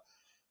that,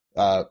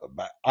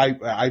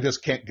 I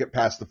just can't get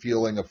past the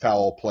feeling of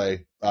foul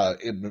play.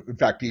 In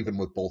fact, even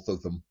with both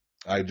of them,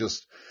 I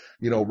just,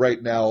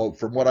 right now,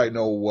 from what I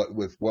know,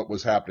 what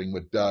was happening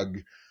with Doug,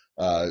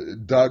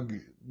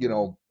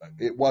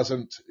 he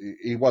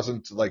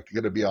wasn't like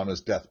going to be on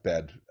his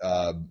deathbed.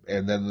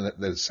 And then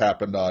this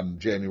happened on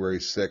January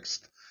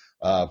 6th.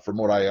 From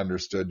what I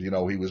understood, he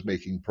was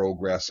making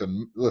progress.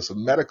 And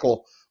listen,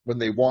 medical, when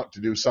they want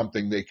to do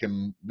something, they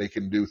can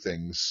do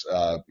things.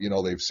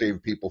 They've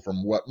saved people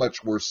from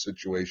much worse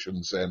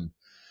situations. And,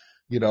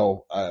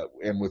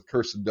 and with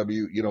Kirsten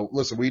W.,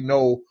 listen, we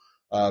know,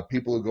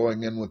 people who are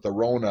going in with the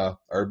Rona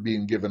are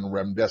being given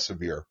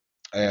remdesivir.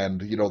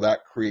 And,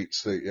 that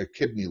creates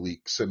kidney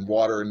leaks and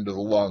water into the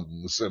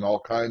lungs and all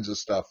kinds of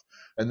stuff.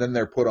 And then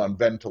they're put on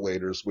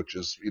ventilators, which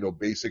is,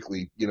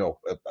 basically,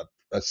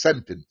 a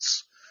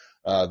sentence,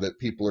 that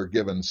people are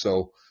given.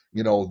 So,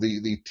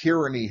 the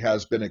tyranny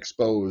has been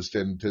exposed,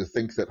 and to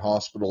think that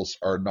hospitals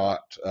are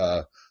not,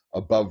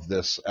 above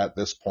this at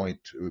this point,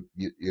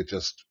 it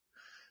just,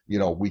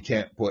 we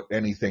can't put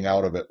anything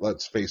out of it.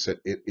 Let's face it,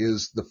 it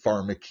is the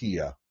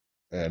pharmakia.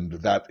 And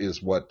that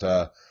is what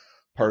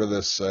part of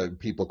this,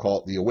 people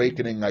call it the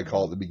awakening. I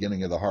call it the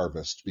beginning of the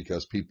harvest,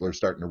 because people are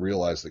starting to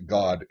realize that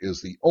God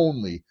is the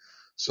only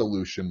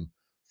solution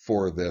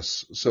for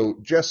this. So,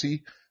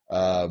 Jesse,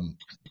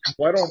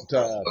 why don't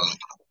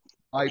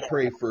I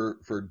pray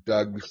for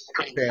Doug's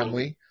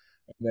family,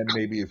 and then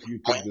maybe if you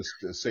could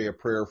just say a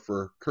prayer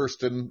for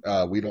Kirsten.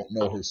 We don't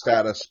know her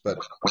status, but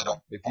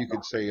if you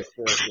could say a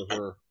prayer for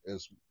her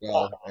as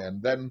well,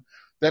 and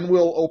then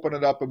we'll open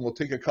it up and we'll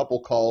take a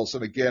couple calls.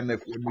 And again,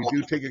 when we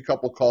do take a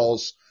couple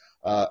calls,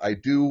 I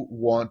do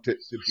want it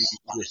to be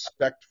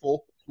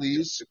respectful,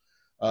 please,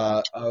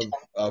 of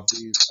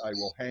these. I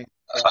will hang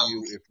on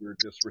you if you're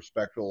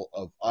disrespectful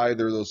of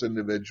either of those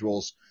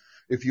individuals.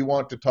 If you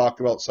want to talk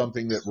about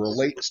something that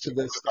relates to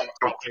this, that's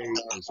okay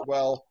as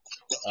well.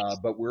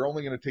 But we're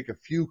only going to take a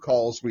few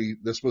calls.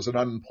 This was an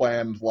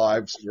unplanned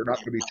live, so we're not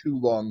going to be too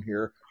long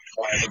here.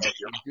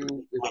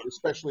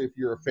 Especially if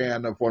you're a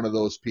fan of one of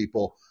those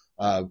people,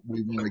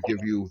 we want to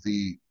give you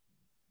the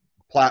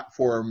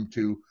platform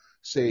to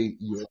say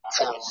your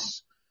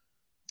piece.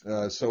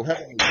 So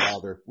Heavenly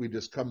Father, we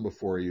just come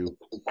before you.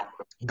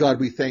 God,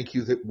 we thank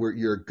you that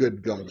you're a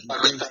good God. We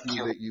thank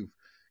you that you've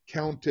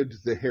counted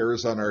the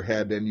hairs on our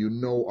head, and you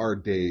know our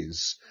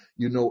days.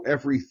 You know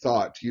every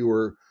thought. You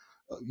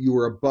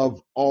are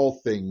above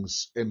all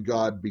things. And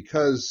God,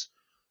 because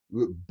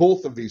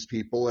both of these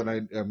people, and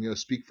I'm going to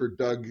speak for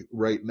Doug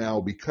right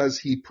now, because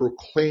he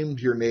proclaimed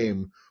your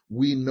name,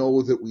 we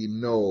know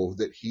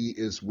that he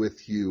is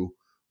with you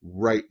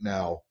right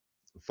now,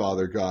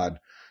 Father God.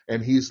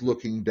 And he's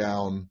looking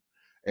down,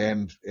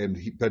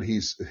 but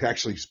he's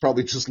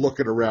probably just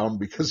looking around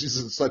because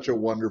he's in such a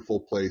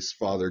wonderful place,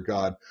 Father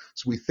God.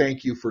 So we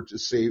thank you for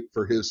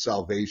his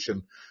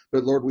salvation.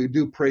 But Lord, we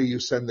do pray you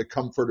send the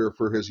comforter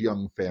for his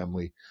young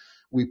family.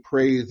 We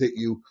pray that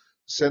you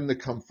send the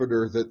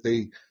comforter, that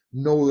they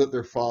know that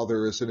their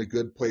father is in a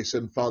good place.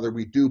 And Father,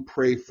 we do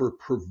pray for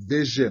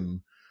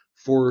provision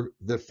for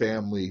the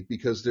family,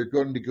 because they're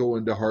going to go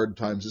into hard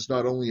times. It's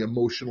not only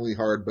emotionally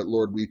hard, but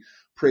Lord, we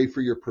pray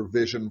for your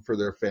provision for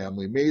their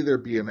family. May there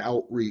be an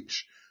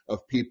outreach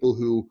of people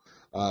who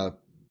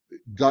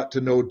got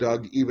to know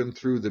Doug even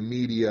through the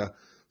media,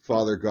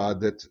 Father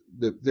God, that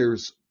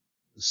there's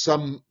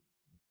some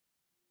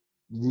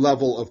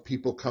level of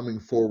people coming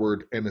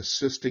forward and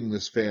assisting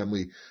this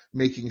family,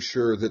 making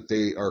sure that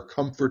they are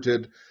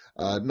comforted,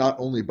 not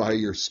only by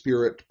your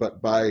Spirit,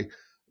 but by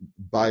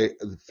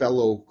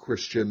fellow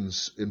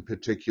Christians in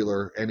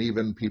particular, and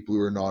even people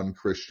who are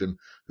non-Christian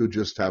who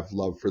just have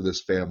love for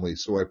this family.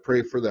 So I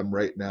pray for them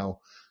right now.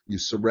 You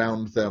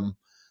surround them,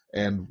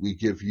 and we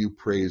give you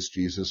praise,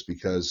 Jesus,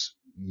 because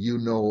you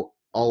know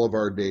all of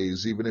our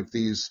days. Even if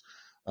this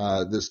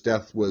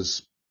death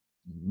was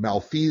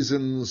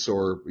malfeasance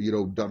or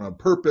done on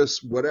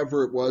purpose,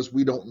 whatever it was,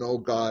 we don't know,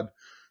 God,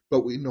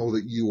 but we know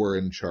that you are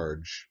in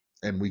charge,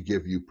 and we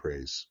give you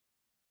praise.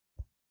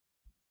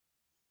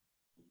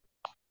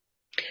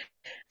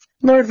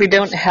 Lord, we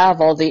don't have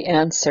all the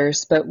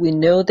answers, but we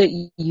know that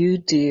you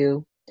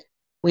do.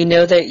 We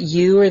know that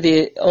you are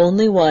the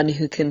only one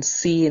who can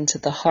see into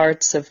the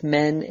hearts of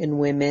men and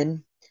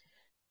women.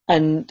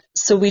 And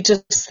so we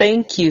just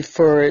thank you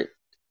for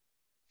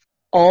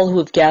all who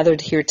have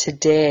gathered here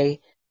today.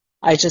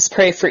 I just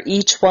pray for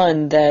each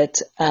one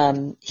that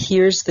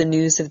hears the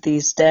news of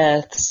these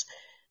deaths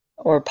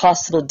or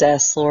possible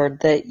deaths, Lord,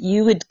 that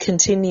you would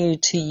continue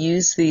to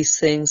use these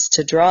things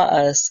to draw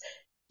us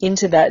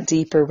into that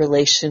deeper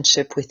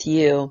relationship with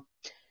you.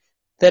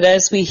 That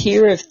as we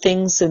hear of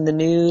things in the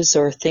news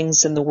or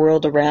things in the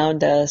world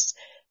around us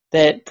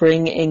that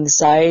bring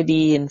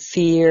anxiety and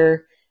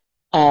fear,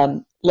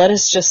 let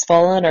us just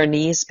fall on our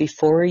knees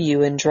before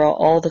you and draw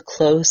all the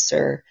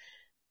closer,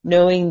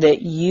 knowing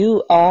that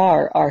you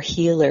are our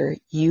healer,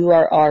 you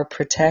are our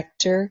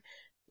protector,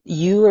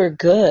 you are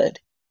good.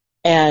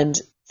 And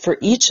for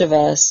each of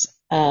us,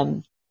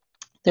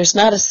 there's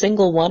not a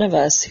single one of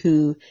us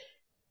who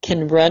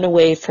can run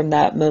away from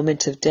that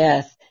moment of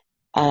death.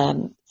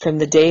 From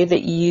the day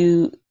that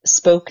you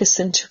spoke us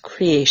into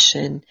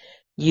creation,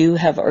 you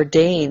have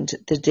ordained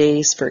the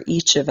days for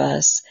each of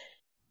us.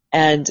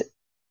 And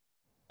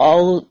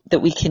all that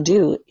we can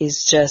do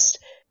is just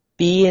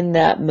be in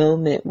that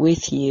moment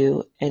with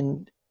you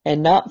and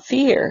not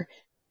fear,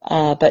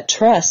 but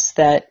trust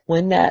that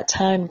when that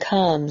time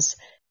comes,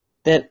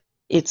 that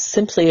it's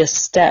simply a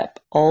step.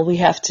 All we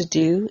have to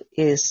do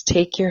is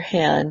take your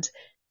hand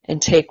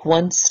and take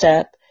one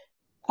step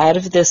out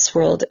of this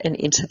world and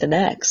into the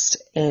next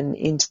and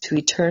into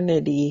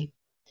eternity.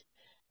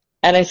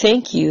 And I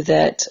thank you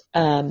that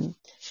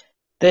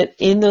that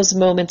in those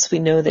moments we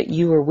know that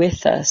you were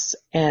with us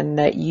and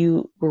that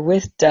you were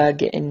with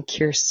Doug and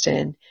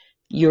Kirsten.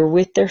 You're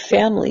with their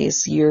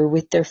families. You're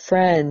with their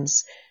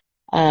friends.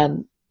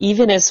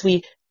 Even as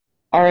we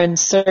are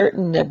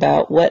uncertain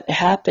about what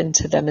happened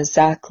to them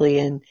exactly,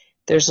 and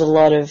there's a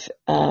lot of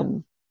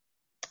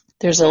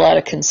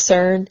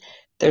concern.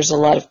 There's a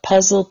lot of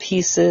puzzle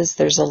pieces.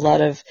 There's a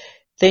lot of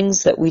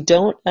things that we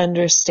don't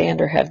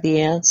understand or have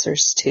the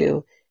answers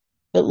to.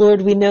 But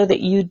Lord, we know that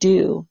you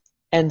do.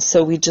 And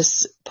so we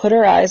just put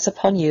our eyes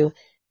upon you,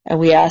 and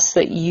we ask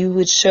that you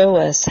would show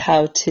us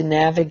how to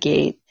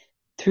navigate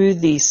through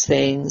these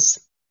things.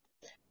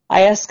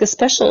 I ask a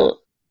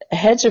special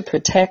hedge of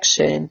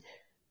protection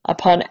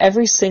upon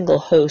every single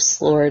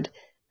host, Lord.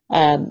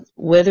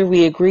 Whether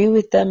we agree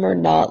with them or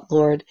not,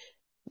 Lord,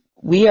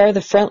 we are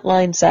the front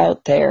lines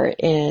out there,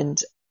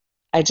 and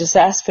I just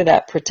ask for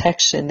that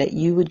protection, that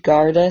you would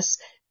guard us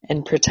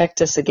and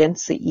protect us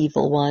against the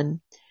evil one,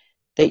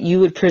 that you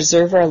would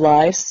preserve our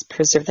lives,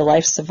 preserve the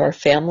lives of our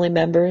family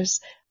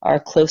members, our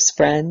close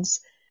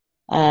friends.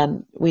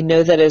 We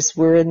know that as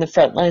we're in the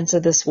front lines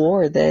of this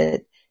war,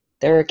 that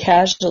there are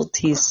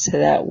casualties to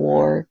that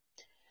war.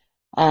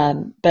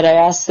 But I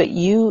ask that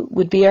you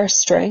would be our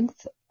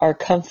strength, our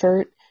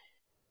comfort,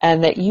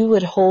 and that you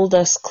would hold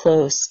us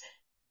close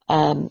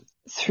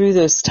through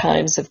those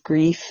times of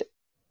grief,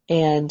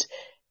 and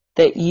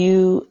that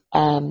you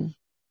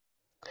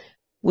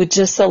would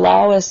just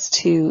allow us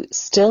to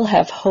still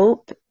have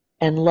hope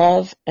and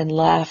love and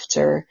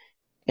laughter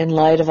in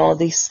light of all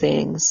these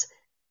things.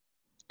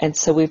 And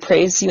so we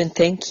praise you and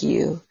thank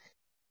you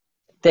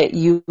that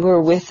you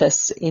are with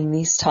us in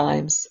these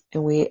times.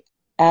 And we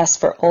ask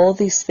for all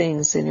these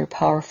things in your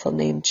powerful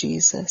name,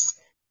 Jesus.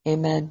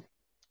 Amen.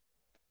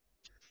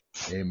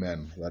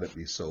 Amen. Let it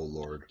be so,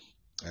 Lord.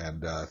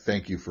 And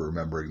thank you for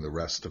remembering the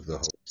rest of the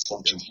hosts.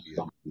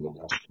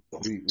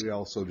 We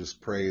also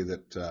just pray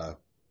that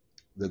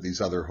that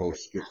these other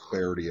hosts get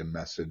clarity and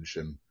message,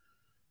 and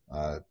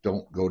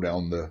don't go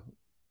down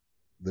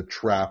the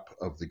trap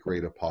of the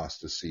great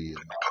apostasy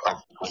and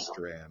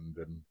strand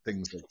and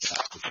things like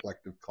that. The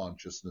collective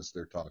consciousness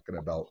they're talking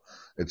about,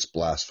 it's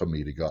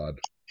blasphemy to God.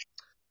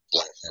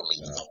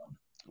 And,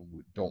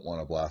 we don't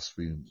want to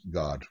blaspheme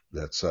God.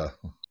 That's a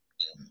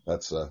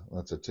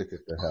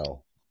ticket to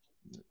hell,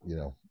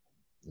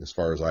 as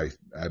far as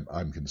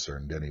I'm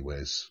concerned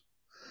anyways.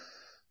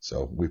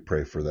 So we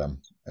pray for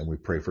them, and we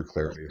pray for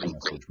clarity of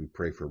message. We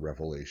pray for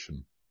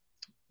revelation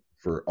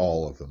for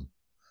all of them.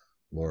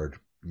 Lord,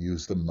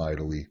 use them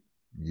mightily.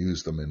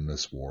 Use them in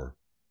this war,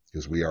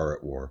 because we are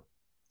at war.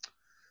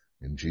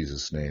 In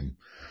Jesus' name.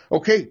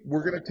 Okay,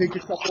 we're going to take a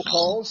couple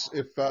calls.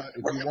 If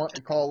you want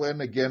to call in,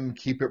 again,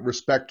 keep it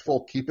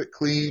respectful, keep it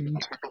clean.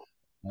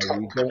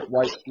 We don't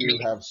like to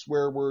have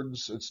swear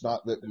words. It's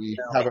not that we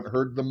haven't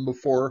heard them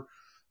before,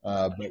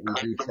 but we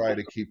do try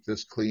to keep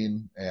this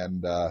clean,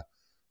 and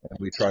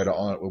we try to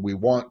honor. We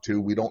want to.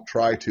 We don't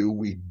try to.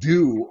 We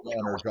do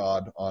honor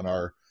God on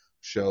our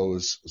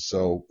shows.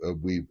 So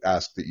we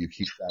ask that you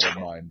keep that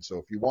in mind. So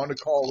if you want to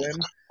call in,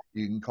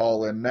 you can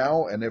call in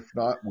now, and if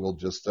not, we'll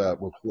just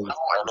we'll close.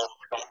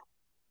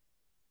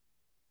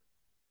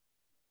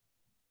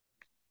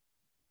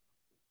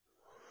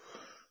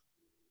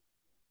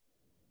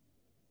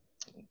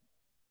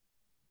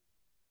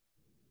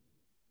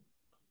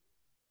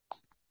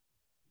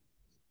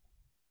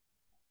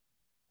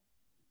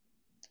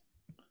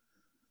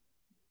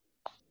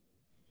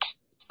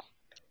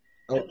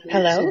 Okay,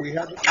 Hello? so we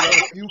have a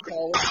few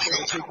callers, so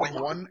we'll take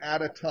them one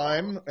at a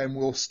time, and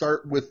we'll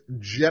start with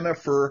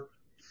Jennifer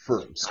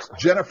first.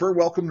 Jennifer,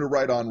 welcome to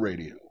Right On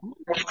Radio.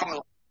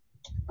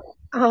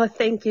 Oh,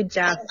 thank you,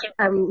 Jeff.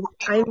 I'm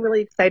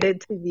really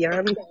excited to be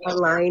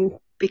online,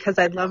 because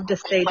I'd love to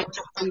say to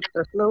you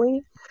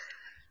personally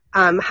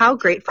how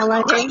grateful I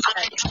am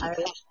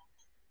that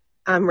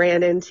I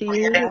ran into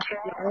you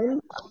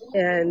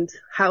and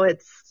how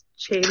it's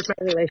changed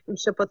my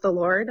relationship with the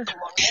Lord.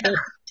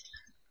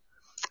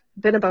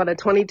 It's been about a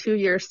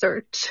 22-year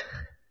search,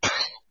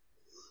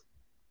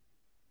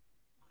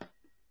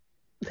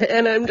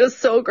 and I'm just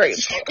so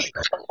grateful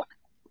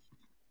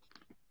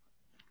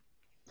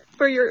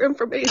for your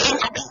information,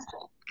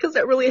 because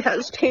it really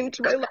has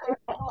changed my life.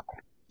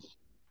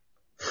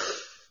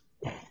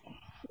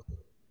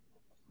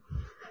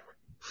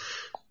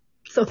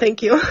 So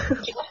thank you.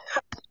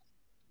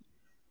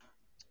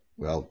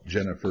 Well,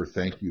 Jennifer,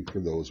 thank you for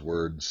those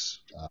words.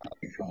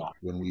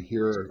 When we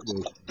hear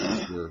those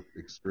words, we're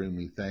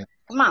extremely thankful.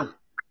 Come on.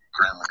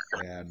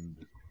 And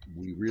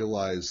we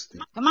realize the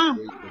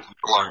great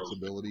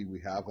responsibility we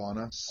have on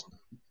us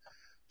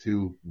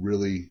to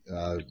really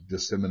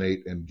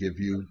disseminate and give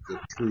you the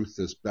truth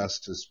as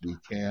best as we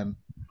can.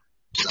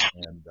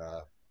 And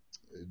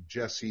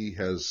Jessie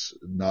has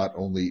not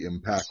only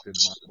impacted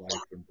my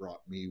life and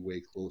brought me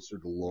way closer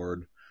to the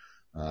Lord,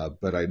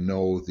 but I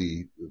know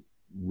the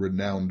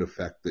renowned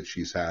effect that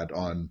she's had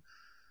on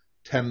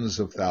tens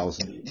of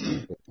thousands of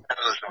people,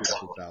 hundreds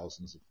of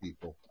thousands of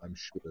people, I'm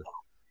sure,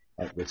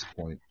 at this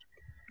point.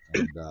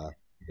 And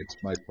it's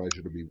my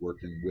pleasure to be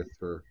working with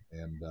her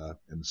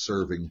and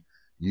serving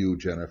you,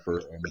 Jennifer.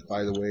 And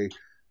by the way,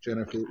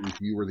 Jennifer, if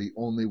you were the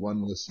only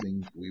one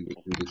listening, we would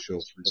do the show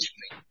for you.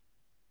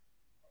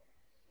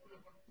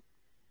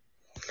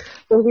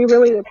 Well,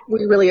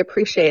 we really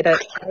appreciate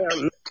it.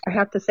 I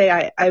have to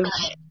say,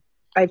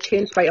 I've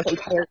changed my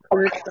entire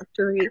career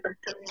trajectory.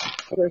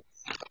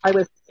 I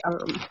was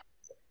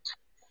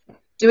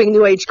doing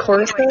New Age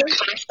courses,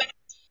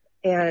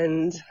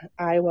 and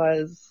I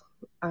was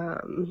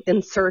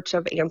in search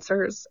of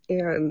answers.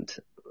 And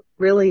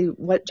really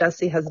what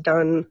Jessie has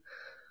done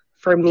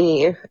for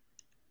me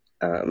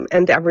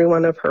and every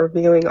one of her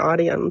viewing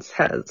audience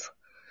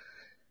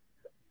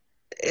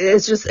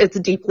it's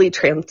deeply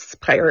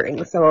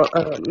transpiring, so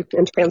and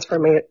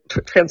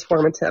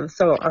transformative.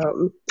 So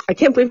I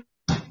can't believe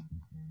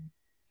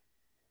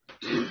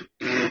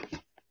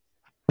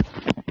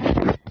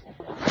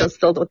I was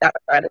filled with that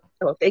gratitude.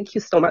 So thank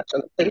you so much,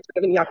 and thanks for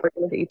giving me the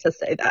opportunity to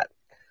say that.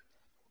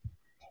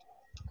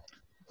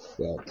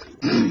 Well,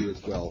 you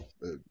as well,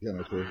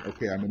 Jennifer.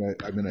 Okay, I'm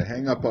gonna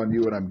hang up on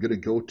you, and I'm gonna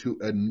go to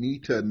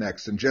Anita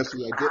next. And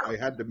Jessie, I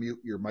had to mute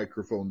your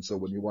microphone, so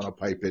when you want to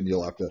pipe in,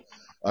 you'll have to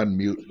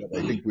unmute. But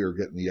I think we were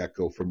getting the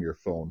echo from your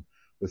phone.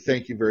 But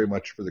thank you very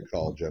much for the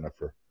call,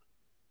 Jennifer.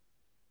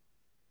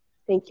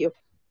 Thank you.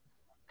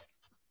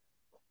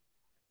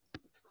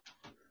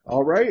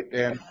 All right,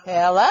 and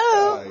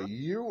hello.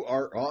 You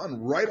are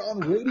on Right On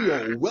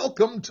Radio.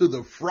 Welcome to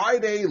the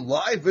Friday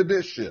Live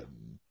Edition.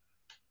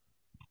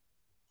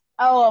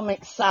 Oh, I'm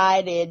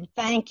excited.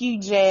 Thank you,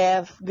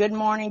 Jeff. Good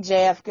morning,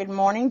 Jeff. Good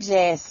morning,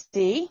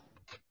 Jessie.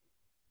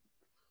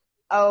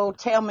 Oh,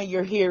 tell me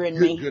you're hearing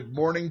me. Good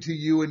morning to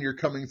you, and you're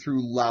coming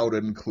through loud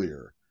and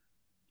clear.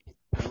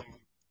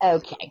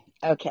 Okay.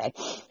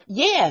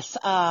 Yes,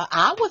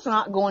 I was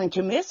not going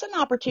to miss an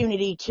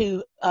opportunity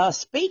to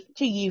speak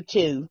to you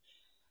two.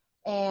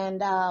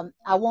 And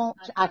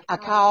I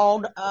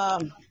called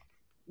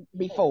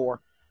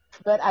before.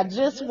 But I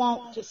just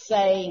want to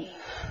say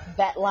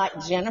that, like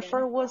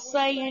Jennifer was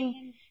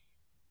saying,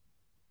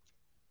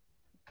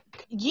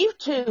 you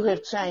two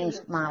have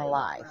changed my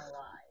life.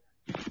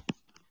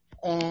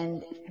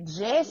 And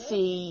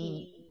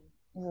Jessie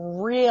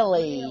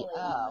really,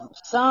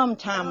 some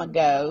time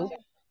ago,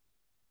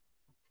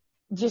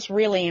 just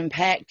really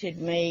impacted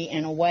me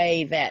in a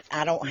way that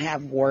I don't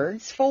have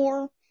words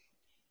for.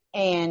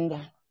 And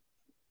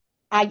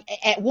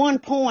at one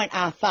point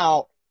I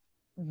thought,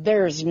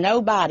 there's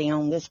nobody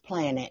on this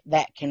planet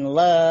that can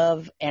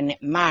love and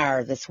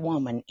admire this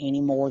woman any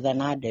more than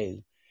I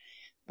do.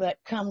 But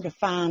come to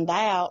find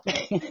out,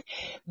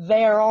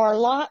 there are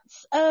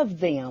lots of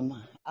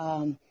them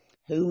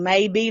who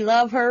maybe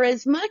love her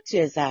as much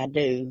as I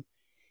do.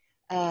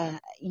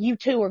 You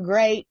two are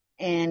great,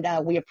 and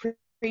we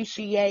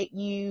appreciate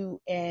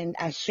you, and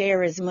I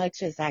share as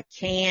much as I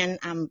can.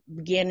 I'm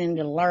beginning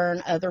to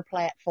learn other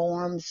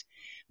platforms.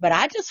 But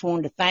I just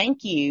wanted to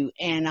thank you,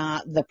 and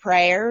the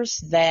prayers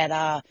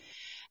that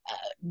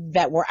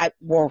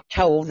were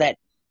told that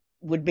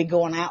would be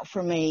going out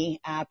for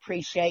me. I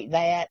appreciate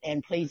that,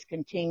 and please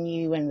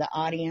continue. And the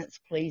audience,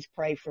 please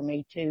pray for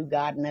me too.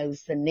 God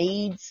knows the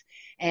needs,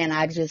 and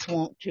I just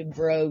want to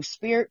grow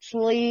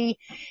spiritually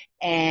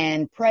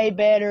and pray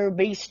better,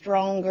 be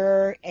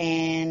stronger,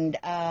 and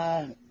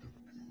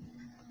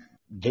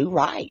do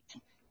right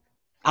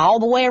all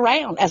the way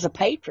around as a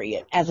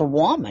patriot, as a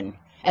woman,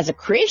 as a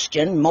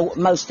Christian,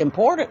 most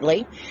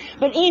importantly.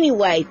 But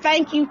anyway,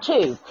 thank you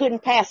too.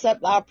 Couldn't pass up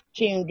the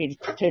opportunity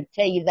to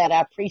tell you that I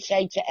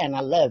appreciate you and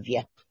I love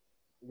you.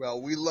 Well,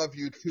 we love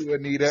you too,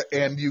 Anita,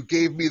 and you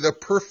gave me the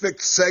perfect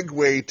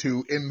segue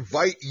to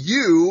invite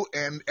you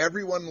and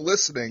everyone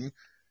listening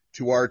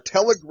to our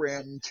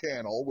Telegram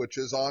channel, which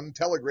is on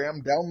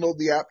Telegram. Download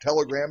the app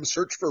Telegram,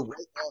 search for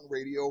Right On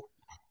Radio.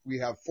 We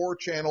have 4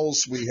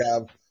 channels. We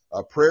have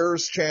a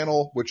prayers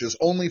channel, which is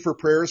only for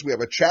prayers. We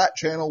have a chat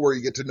channel where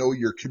you get to know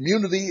your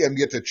community and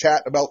get to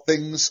chat about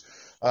things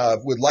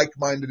with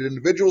like-minded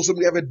individuals. And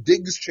we have a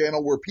digs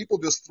channel where people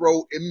just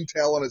throw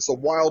intel, and it's the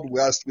Wild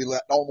West. We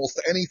let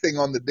almost anything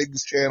on the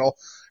digs channel.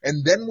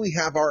 And then we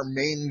have our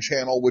main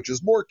channel, which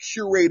is more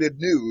curated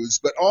news.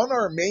 But on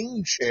our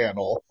main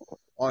channel,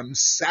 on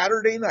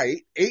Saturday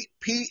night, 8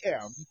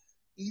 p.m.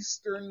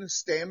 Eastern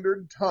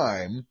Standard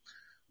Time,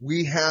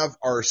 we have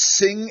our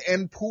Sing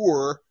and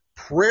Pour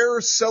prayer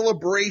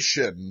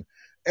celebration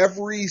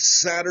every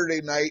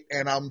Saturday night.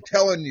 And I'm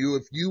telling you,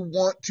 if you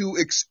want to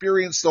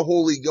experience the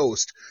Holy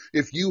Ghost,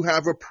 if you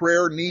have a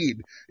prayer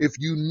need, if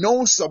you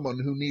know someone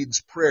who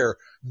needs prayer,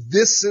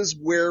 this is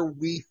where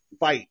we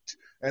fight.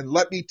 And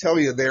let me tell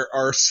you, there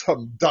are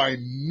some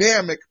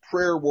dynamic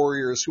prayer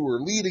warriors who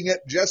are leading it.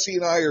 Jessie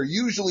and I are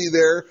usually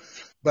there,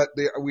 but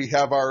we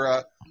have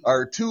our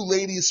 2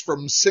 ladies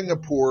from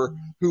Singapore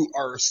who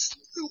are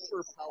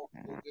super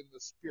powerful in the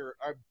spirit.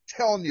 I'm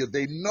telling you,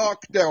 they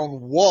knock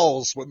down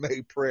walls when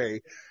they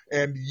pray,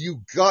 and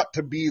you got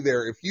to be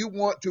there. If you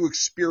want to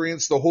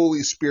experience the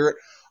Holy Spirit,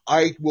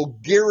 I will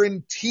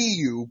guarantee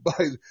you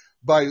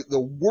by the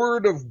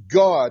word of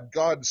God,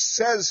 God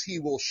says he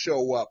will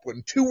show up.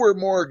 When 2 or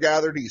more are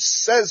gathered, he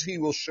says he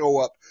will show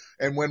up.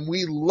 And when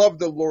we love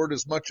the Lord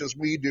as much as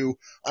we do,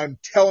 I'm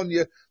telling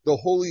you, the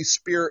Holy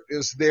Spirit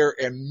is there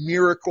and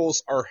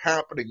miracles are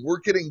happening. We're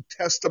getting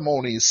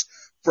testimonies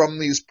from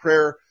these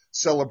prayer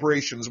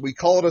celebrations. We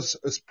call it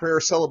a prayer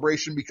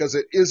celebration because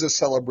it is a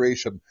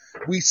celebration.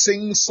 We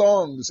sing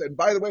songs. And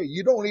by the way,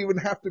 you don't even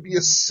have to be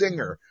a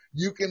singer.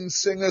 You can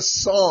sing a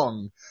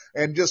song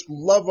and just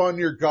love on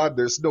your God.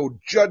 There's no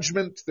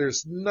judgment.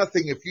 There's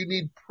nothing. If you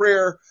need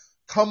prayer,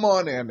 come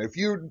on in. If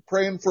you're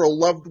praying for a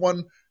loved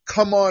one,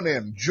 come on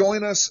in.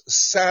 Join us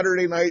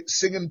Saturday night,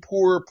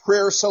 Singapore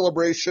prayer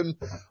celebration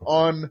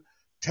on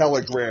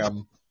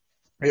Telegram.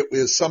 It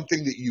is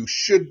something that you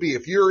should be.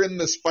 If you're in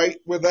this fight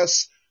with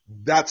us,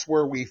 that's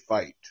where we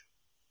fight.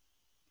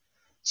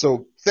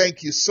 So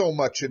thank you so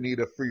much,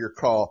 Anita, for your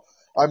call.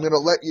 I'm going to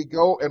let you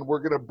go, and we're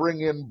going to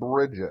bring in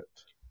Bridget.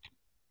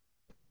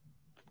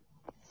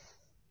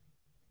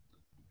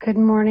 Good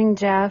morning,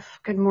 Jeff.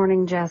 Good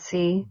morning,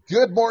 Jesse.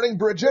 Good morning,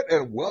 Bridget,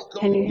 and welcome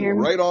Can you hear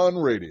me? Right On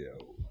Radio.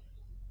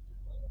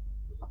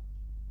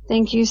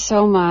 Thank you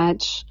so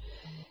much.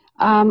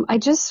 I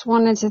just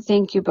wanted to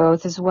thank you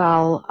both as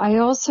well. I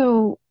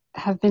also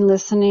have been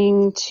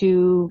listening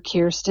to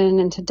Kirsten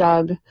and to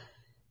Doug.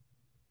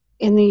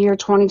 In the year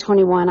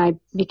 2021, I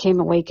became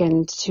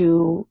awakened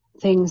to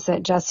things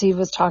that Jessie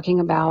was talking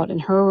about in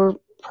her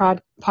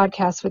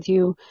podcast with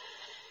you.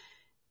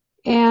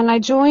 And I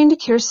joined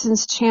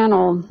Kirsten's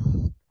channel,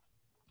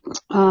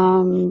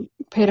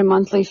 paid a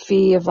monthly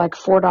fee of like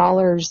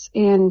 $4,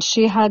 and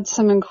she had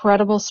some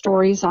incredible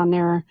stories on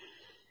there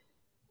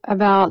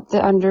about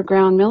the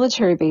underground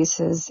military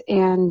bases,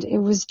 and it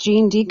was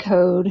Gene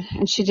Decode,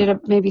 and she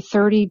did maybe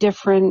 30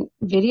 different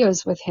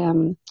videos with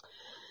him.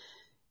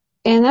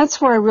 And that's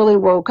where I really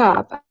woke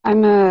up.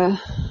 I'm a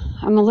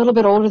little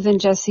bit older than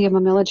Jesse. I'm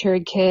a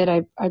military kid.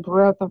 I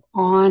grew up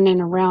on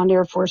and around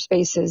Air Force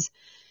bases,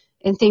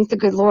 and thank the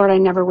good Lord I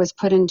never was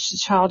put into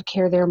child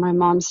care there. My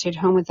mom stayed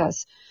home with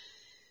us.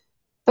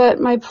 But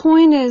my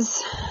point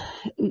is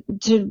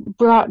to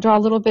draw a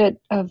little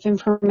bit of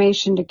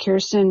information to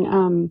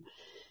Kirsten,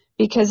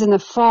 because in the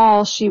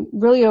fall, she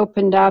really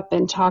opened up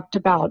and talked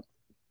about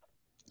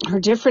her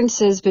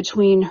differences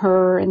between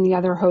her and the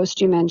other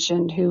host you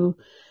mentioned, who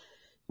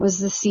was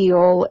the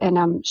SEAL.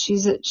 And she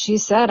said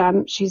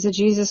she's a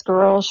Jesus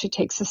girl. She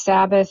takes the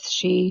Sabbath.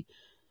 She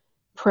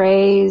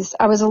prays.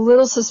 I was a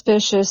little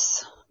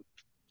suspicious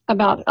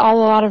about a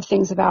lot of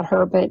things about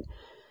her, but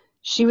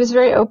she was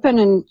very open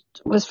and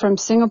was from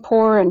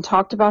Singapore and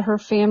talked about her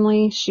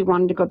family. She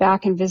wanted to go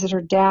back and visit her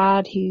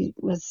dad. He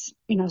was,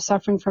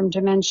 suffering from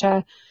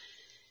dementia.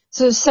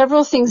 So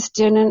several things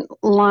didn't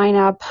line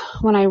up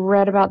when I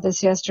read about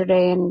this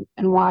yesterday and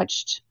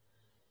watched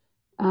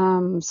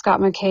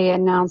Scott McKay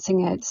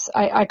announcing it.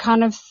 I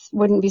kind of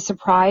wouldn't be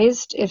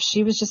surprised if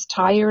she was just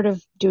tired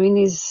of doing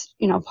these,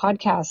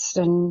 podcasts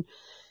and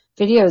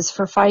videos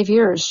for 5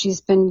 years.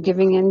 She's been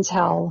giving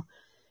intel.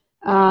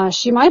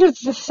 She might have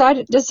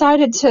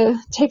decided to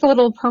take a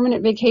little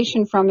permanent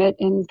vacation from it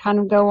and kind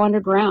of go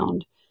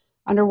underground,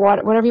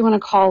 underwater, whatever you want to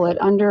call it,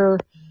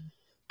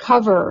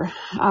 undercover.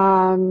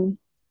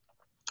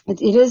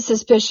 It is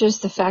suspicious,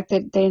 the fact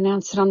that they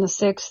announced it on the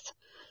 6th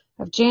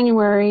of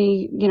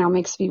January,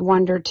 makes me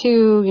wonder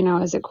too,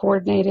 is it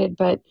coordinated?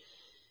 But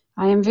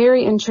I am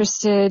very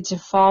interested to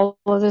follow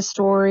the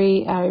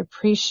story. I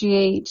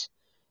appreciate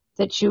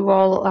that you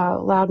all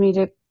allowed me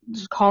to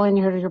call in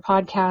here to your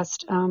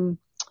podcast.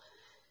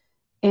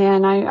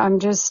 And I'm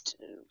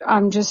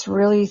just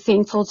really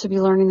thankful to be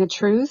learning the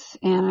truth.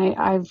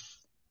 And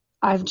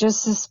I've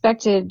just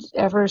suspected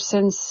ever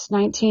since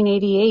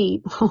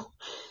 1988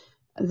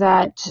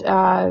 that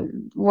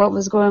what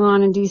was going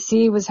on in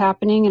DC was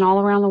happening and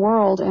all around the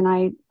world. And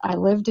I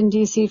lived in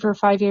DC for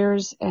 5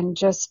 years and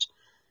just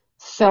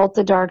felt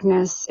the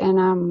darkness.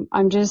 And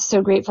I'm just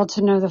so grateful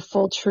to know the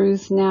full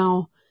truth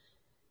now.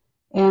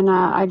 And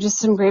I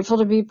just am grateful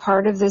to be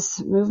part of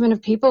this movement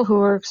of people who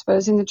are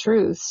exposing the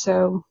truth.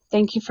 So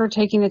thank you for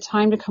taking the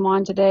time to come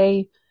on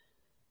today.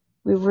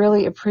 We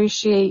really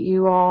appreciate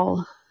you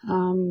all.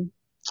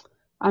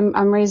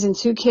 I'm raising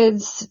 2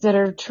 kids that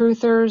are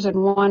truthers,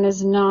 and one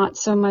is not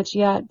so much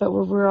yet, but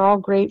we're all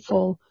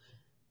grateful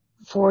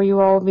for you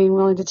all being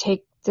willing to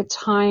take the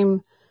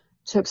time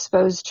to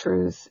expose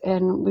truth.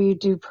 And we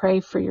do pray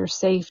for your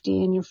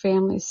safety and your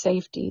family's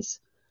safeties.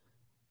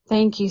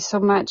 Thank you so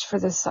much for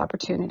this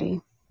opportunity.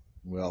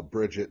 Well,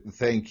 Bridget,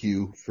 thank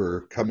you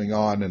for coming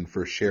on and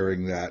for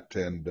sharing that.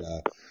 And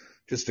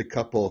just a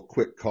couple of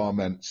quick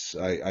comments.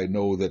 I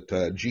know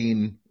that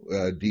Gene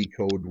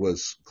Decode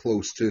was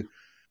close to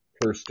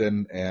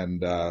Kirsten,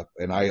 and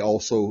I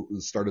also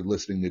started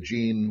listening to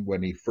Gene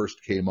when he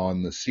first came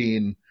on the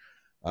scene.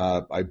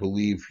 I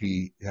believe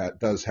he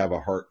does have a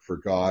heart for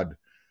God.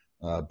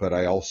 But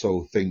I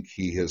also think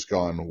he has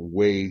gone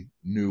way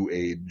new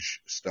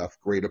age stuff,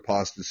 great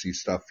apostasy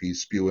stuff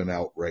he's spewing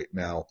out right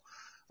now.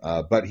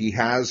 But he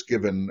has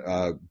given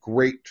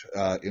great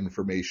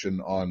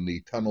information on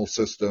the tunnel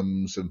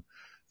systems and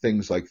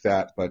things like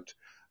that. But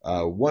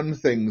one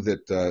thing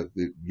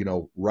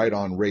that, Right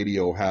On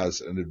Radio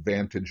has an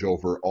advantage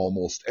over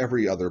almost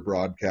every other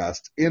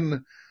broadcast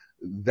in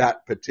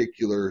that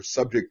particular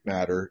subject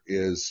matter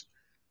is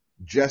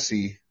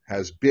Jesse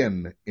has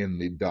been in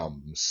the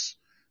dumbs.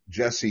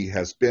 Jesse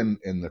has been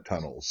in the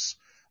tunnels.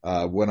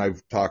 When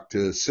I've talked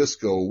to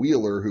Cisco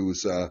Wheeler,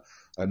 who's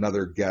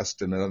another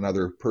guest and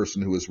another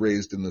person who was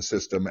raised in the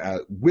system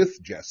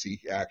with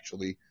Jesse,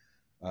 actually,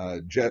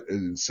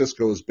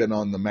 Cisco's been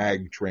on the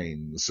mag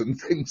trains and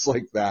things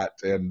like that.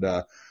 And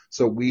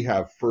So we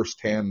have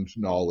firsthand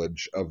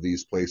knowledge of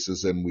these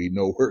places, and we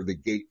know where the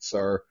gates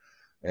are.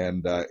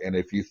 And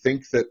if you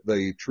think that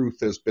the truth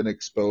has been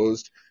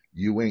exposed,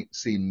 you ain't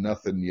seen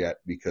nothing yet,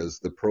 because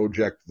the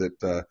project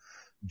that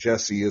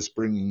Jesse is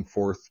bringing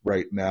forth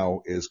right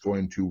now is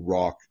going to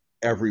rock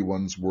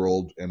everyone's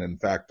world. And in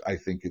fact, I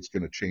think it's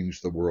going to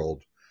change the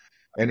world.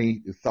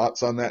 Any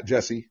thoughts on that,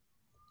 Jesse?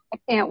 I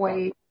can't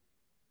wait.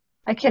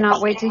 I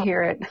cannot wait to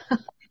hear it.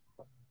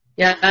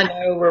 Yeah, I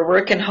know we're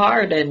working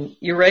hard, and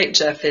you're right,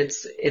 Jeff.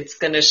 It's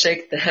going to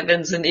shake the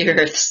heavens and the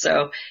earth.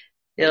 So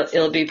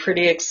it'll be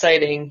pretty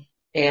exciting.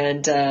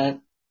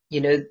 And,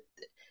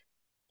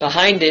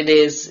 behind it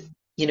is,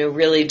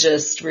 really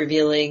just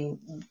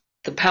revealing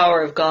the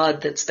power of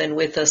God that's been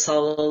with us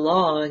all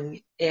along.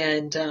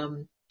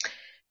 And,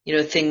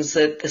 things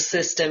that the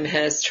system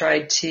has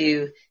tried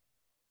to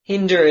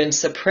hinder and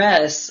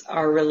suppress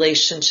our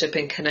relationship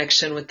and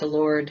connection with the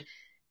Lord.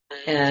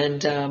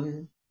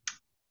 And,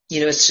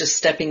 it's just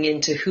stepping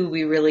into who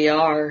we really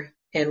are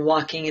and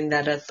walking in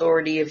that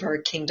authority of our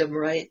kingdom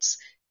rights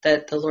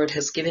that the Lord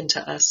has given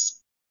to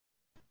us.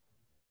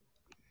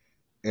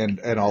 And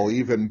I'll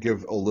even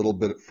give a little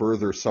bit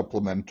further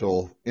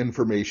supplemental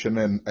information.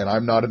 And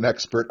I'm not an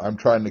expert. I'm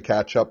trying to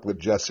catch up with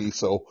Jesse.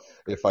 So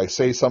if I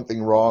say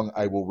something wrong,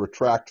 I will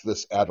retract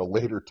this at a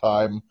later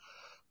time.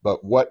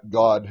 But what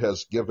God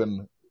has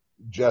given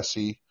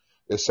Jesse,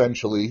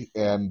 essentially,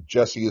 and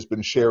Jesse has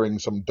been sharing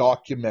some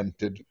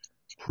documented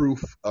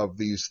proof of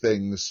these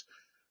things.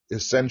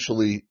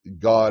 Essentially,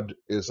 God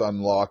is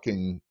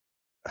unlocking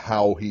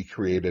how he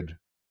created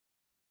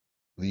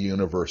the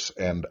universe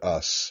and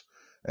us,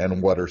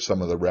 and what are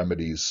some of the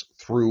remedies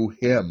through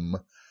him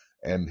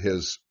and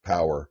his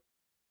power.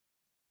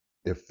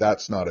 If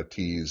that's not a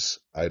tease,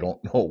 I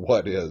don't know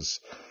what is.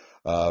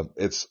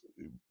 It's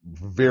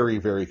very,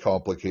 very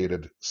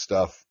complicated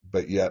stuff,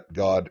 but yet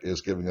God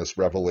is giving us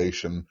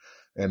revelation,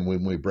 and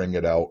when we bring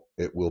it out,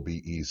 it will be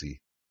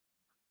easy.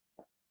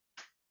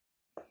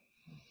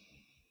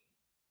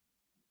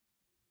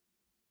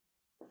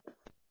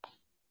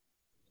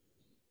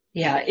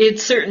 Yeah, it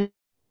certainly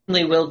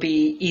will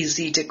be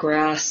easy to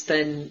grasp,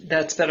 and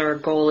that's been our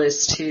goal,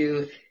 is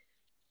to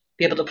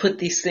be able to put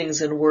these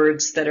things in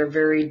words that are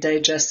very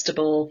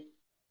digestible,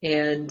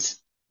 and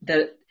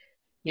that,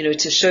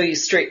 to show you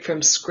straight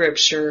from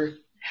Scripture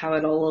how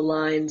it all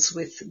aligns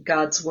with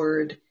God's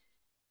Word,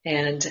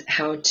 and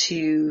how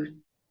to,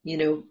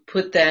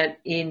 put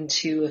that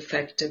into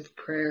effective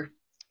prayer.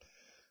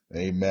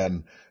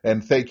 Amen.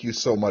 And thank you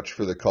so much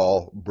for the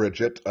call,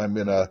 Bridget. I'm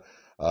going to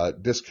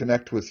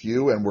disconnect with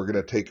you, and we're going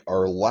to take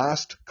our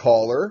last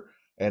caller.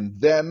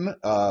 And then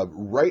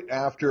right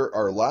after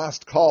our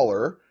last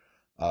caller,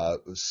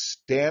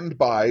 stand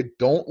by,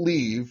 don't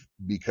leave,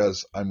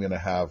 because I'm going to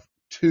have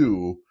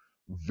two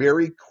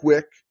very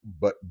quick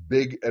but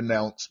big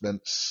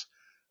announcements.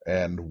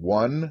 And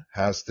one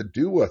has to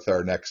do with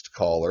our next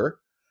caller.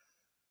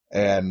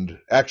 And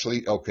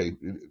actually, okay,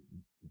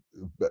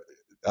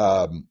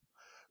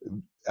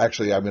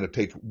 actually, I'm going to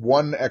take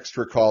one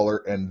extra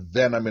caller, and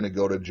then I'm going to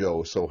go to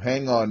Joe. So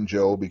hang on,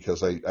 Joe,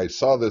 because I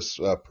saw this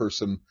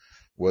person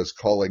was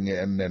calling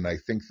in, and I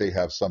think they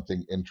have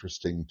something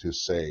interesting to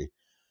say.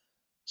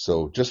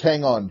 So just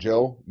hang on,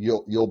 Joe.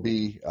 You'll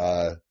be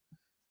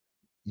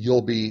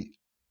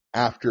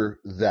after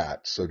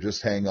that. So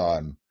just hang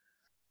on.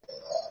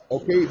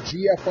 Okay,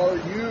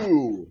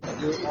 GFRU,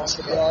 you're on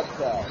the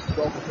broadcast.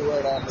 Welcome to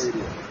Right On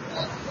Radio.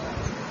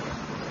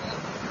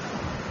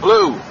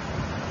 Hello.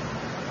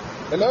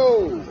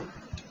 Hello.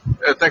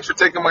 Thanks for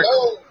taking my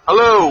call.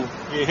 Hello.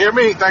 Can you hear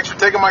me? Thanks for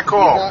taking my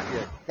call.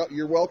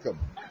 You're welcome.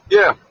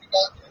 Yeah.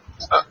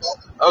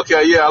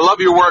 Okay, yeah, I love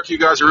your work. You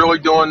guys are really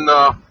doing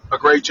a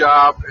great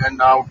job, and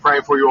we're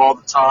praying for you all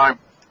the time.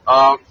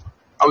 I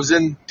was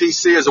in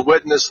D.C. as a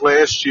witness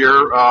last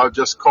year,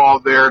 just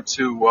called there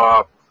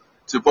to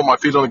put my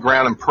feet on the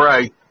ground and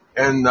pray.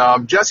 And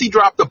Jessie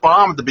dropped a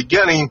bomb at the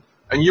beginning,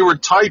 and you were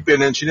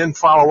typing, and she didn't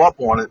follow up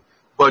on it.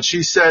 But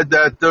she said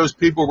that those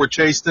people were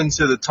chased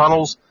into the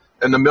tunnels,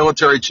 and the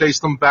military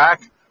chased them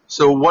back.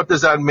 So what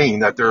does that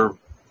mean? That they're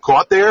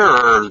caught there,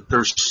 or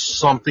there's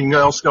something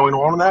else going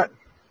on in that?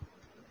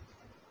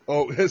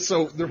 Oh,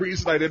 so the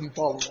reason I didn't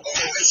follow up.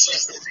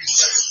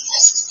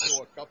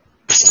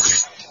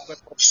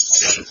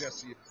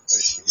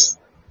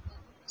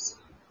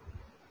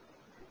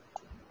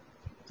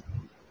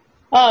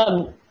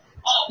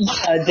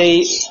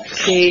 They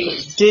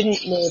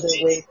didn't know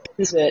their way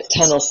through the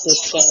tunnel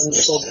system,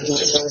 so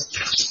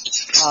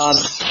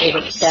they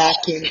were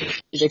back in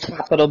the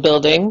Capitol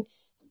building,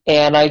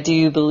 and I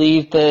do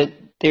believe that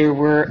there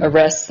were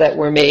arrests that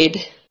were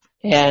made,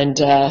 and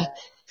that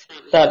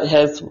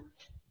has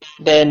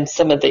been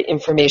some of the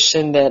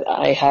information that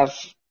I have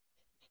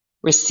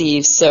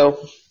received.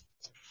 So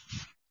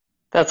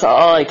that's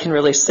all I can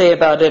really say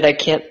about it. I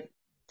can't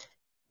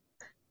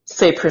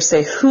say per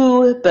se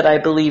who, but I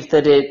believe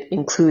that it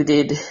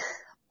included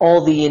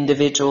all the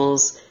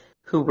individuals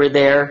who were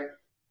there,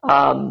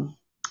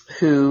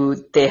 who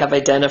they have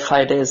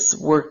identified as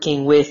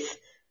working with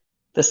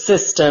the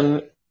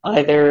system,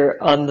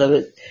 either on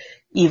the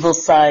evil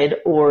side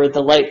or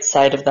the light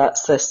side of that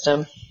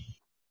system.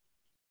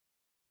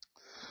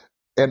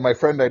 And my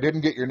friend, I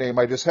didn't get your name.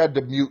 I just had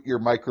to mute your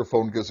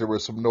microphone because there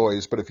was some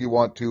noise. But if you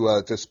want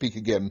to speak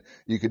again,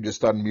 you can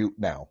just unmute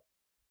now.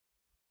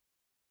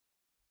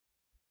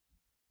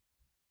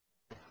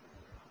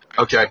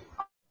 Okay.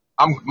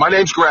 My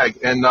name's Greg,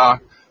 and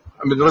I've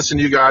been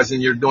listening to you guys,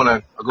 and you're doing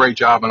a great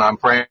job, and I'm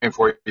praying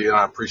for you, and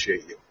I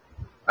appreciate you.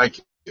 Thank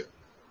you.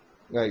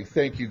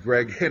 Thank you,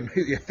 Greg, and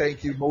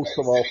thank you most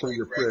of all for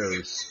your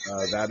prayers.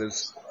 That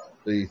is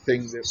the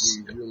thing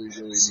that we really,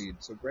 really need.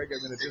 So, Greg, I'm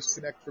going to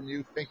disconnect from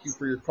you. Thank you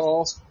for your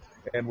call,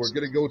 and we're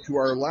going to go to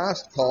our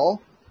last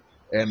call,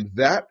 and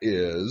that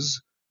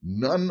is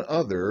none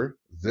other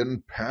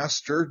than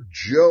Pastor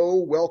Joe.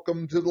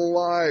 Welcome to the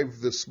live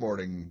this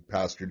morning,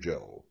 Pastor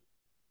Joe.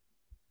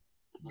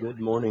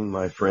 Good morning,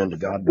 my friend.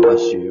 God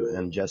bless you.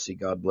 And Jesse,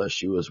 God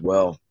bless you as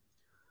well.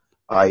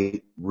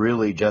 I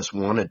really just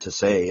wanted to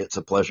say it's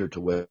a pleasure to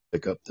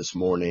wake up this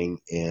morning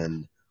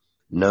and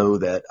know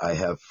that I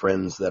have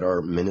friends that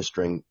are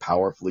ministering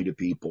powerfully to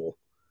people.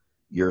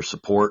 Your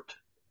support,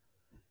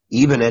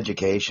 even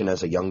education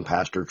as a young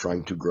pastor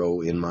trying to grow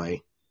in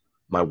my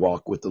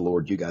walk with the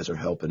Lord, you guys are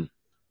helping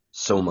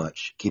so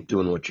much. Keep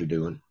doing what you're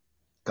doing.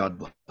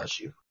 God bless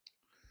you.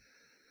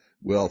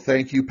 Well,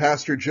 thank you,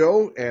 Pastor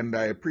Joe, and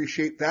I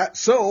appreciate that.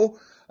 So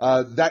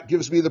that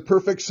gives me the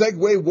perfect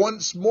segue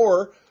once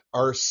more.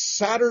 Our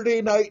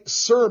Saturday night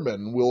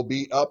sermon will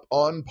be up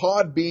on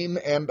Podbean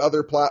and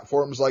other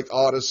platforms like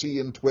Odyssey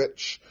and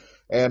Twitch,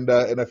 and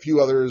a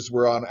few others.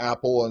 We're on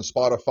Apple and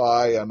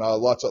Spotify and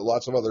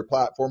lots of other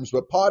platforms.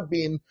 But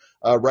Podbean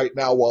right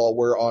now, while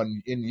we're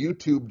in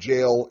YouTube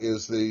jail,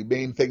 is the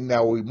main thing.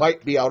 Now we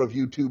might be out of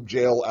YouTube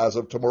jail as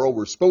of tomorrow.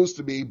 We're supposed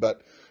to be,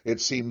 but it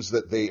seems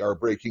that they are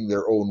breaking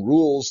their own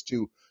rules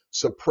to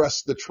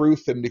suppress the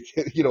truth and to,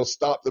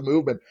 stop the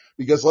movement.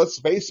 Because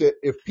let's face it,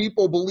 if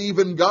people believe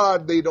in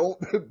God, they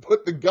don't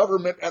put the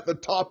government at the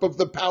top of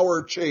the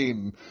power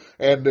chain.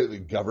 And the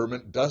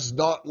government does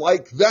not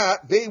like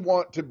that. They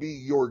want to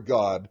be your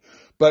God.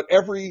 But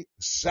every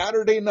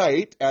Saturday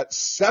night at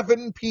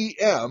 7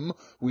 p.m.,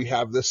 we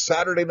have the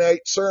Saturday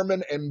night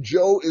sermon, and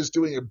Joe is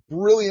doing a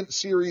brilliant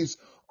series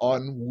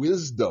on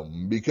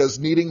wisdom, because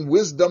needing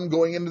wisdom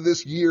going into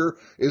this year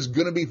is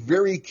going to be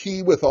very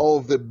key with all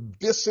of the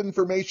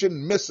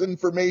disinformation,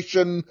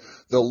 misinformation,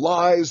 the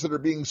lies that are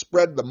being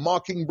spread, the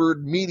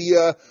mockingbird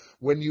media.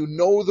 When you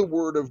know the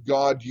Word of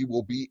God, you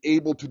will be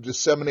able to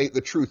disseminate the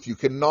truth. You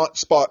cannot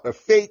spot a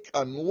fake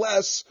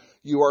unless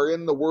you are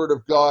in the Word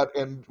of God.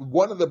 And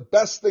one of the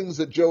best things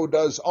that Joe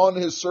does on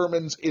his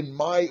sermons, in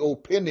my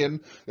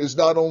opinion, is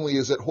not only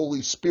is it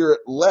Holy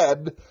Spirit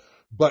led,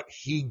 but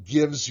he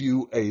gives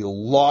you a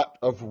lot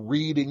of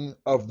reading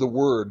of the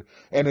Word.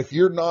 And if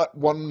you're not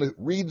one that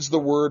reads the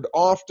Word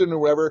often or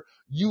whatever,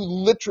 you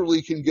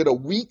literally can get a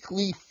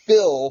weekly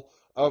fill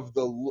of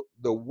the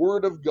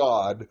Word of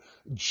God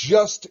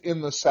just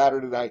in the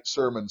Saturday night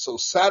sermon. So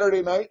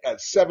Saturday night at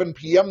 7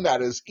 p.m.,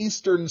 that is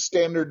Eastern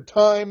Standard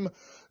Time,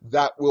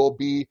 that will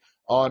be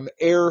on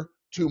air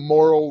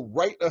tomorrow,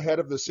 right ahead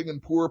of the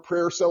Singapore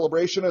prayer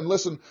celebration. And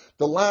listen,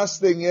 the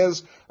last thing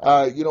is,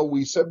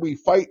 we said we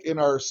fight in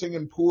our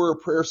Singapore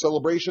prayer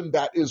celebration.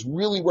 That is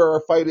really where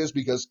our fight is,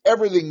 because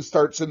everything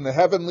starts in the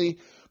heavenly,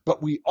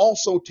 but we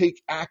also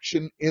take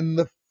action in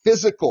the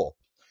physical.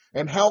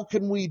 And how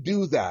can we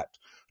do that?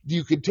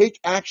 You can take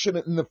action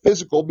in the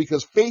physical,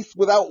 because faith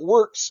without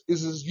works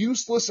is as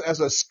useless as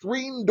a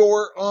screen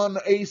door on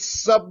a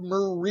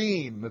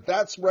submarine.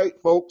 That's right,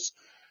 folks.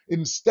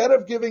 Instead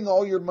of giving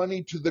all your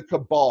money to the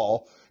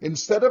cabal,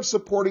 instead of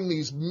supporting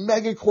these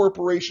mega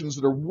corporations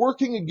that are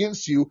working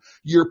against you,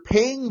 you're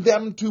paying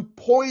them to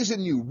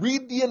poison you.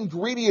 Read the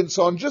ingredients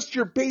on just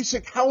your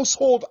basic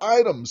household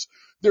items.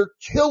 They're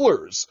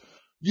killers.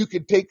 You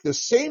could take the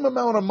same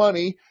amount of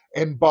money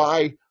and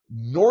buy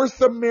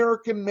North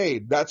American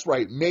made. That's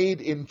right,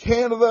 made in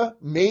Canada,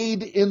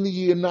 made in the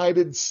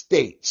United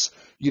States.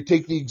 You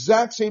take the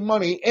exact same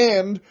money,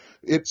 and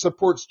it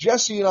supports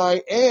Jesse and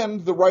I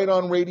and the Right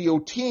On Radio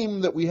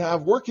team that we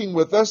have working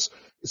with us.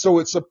 So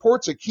it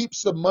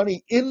keeps the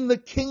money in the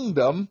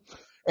kingdom.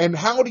 And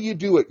how do you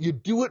do it? You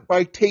do it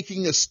by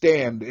taking a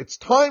stand. It's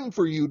time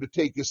for you to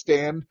take a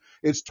stand.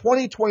 It's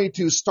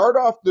 2022. Start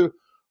off the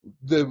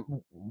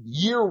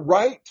year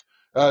right.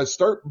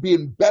 Start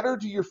being better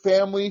to your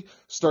family,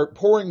 start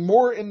pouring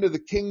more into the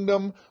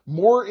kingdom,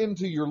 more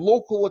into your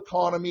local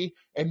economy,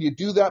 and you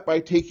do that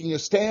by taking a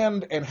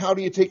stand. And how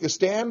do you take a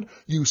stand?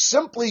 You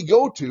simply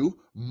go to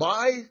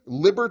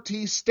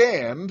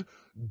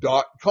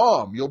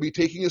mylibertystand.com. You'll be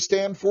taking a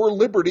stand for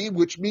liberty,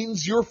 which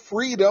means your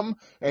freedom,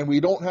 and we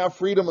don't have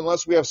freedom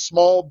unless we have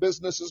small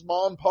businesses,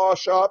 mom and pop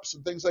shops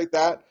and things like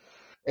that.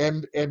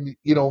 And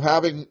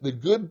having the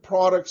good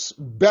products,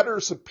 better,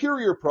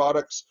 superior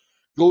products.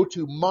 Go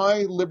to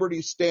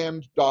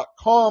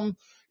mylibertystand.com.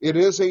 It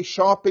is a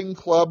shopping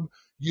club.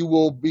 You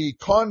will be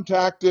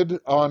contacted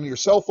on your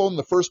cell phone.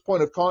 The first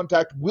point of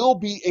contact will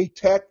be a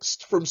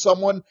text from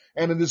someone,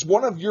 and it is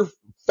one of your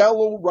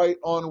fellow Right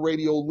On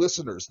Radio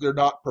listeners. They're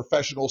not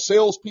professional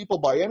salespeople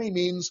by any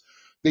means.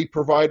 They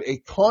provide a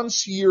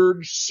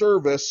concierge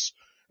service,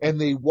 and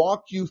they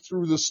walk you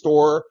through the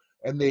store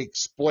and they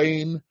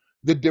explain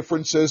the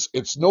differences.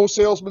 It's no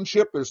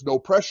salesmanship. There's no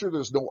pressure.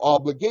 There's no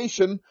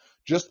obligation.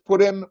 Just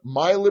put in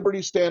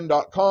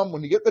mylibertystand.com.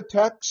 When you get the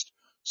text,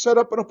 set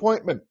up an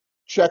appointment.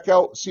 Check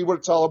out, see what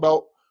it's all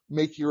about.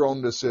 Make your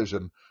own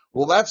decision.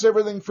 Well, that's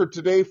everything for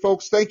today,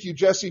 folks. Thank you,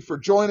 Jesse, for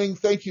joining.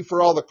 Thank you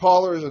for all the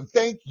callers. And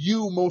thank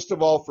you, most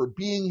of all, for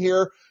being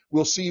here.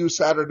 We'll see you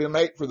Saturday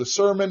night for the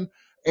sermon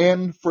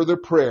and for the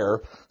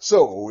prayer.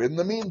 So, in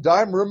the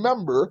meantime,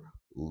 remember,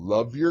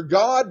 love your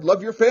God,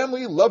 love your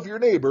family, love your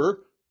neighbor,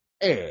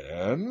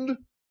 and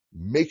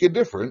make a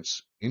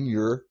difference in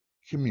your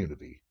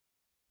community.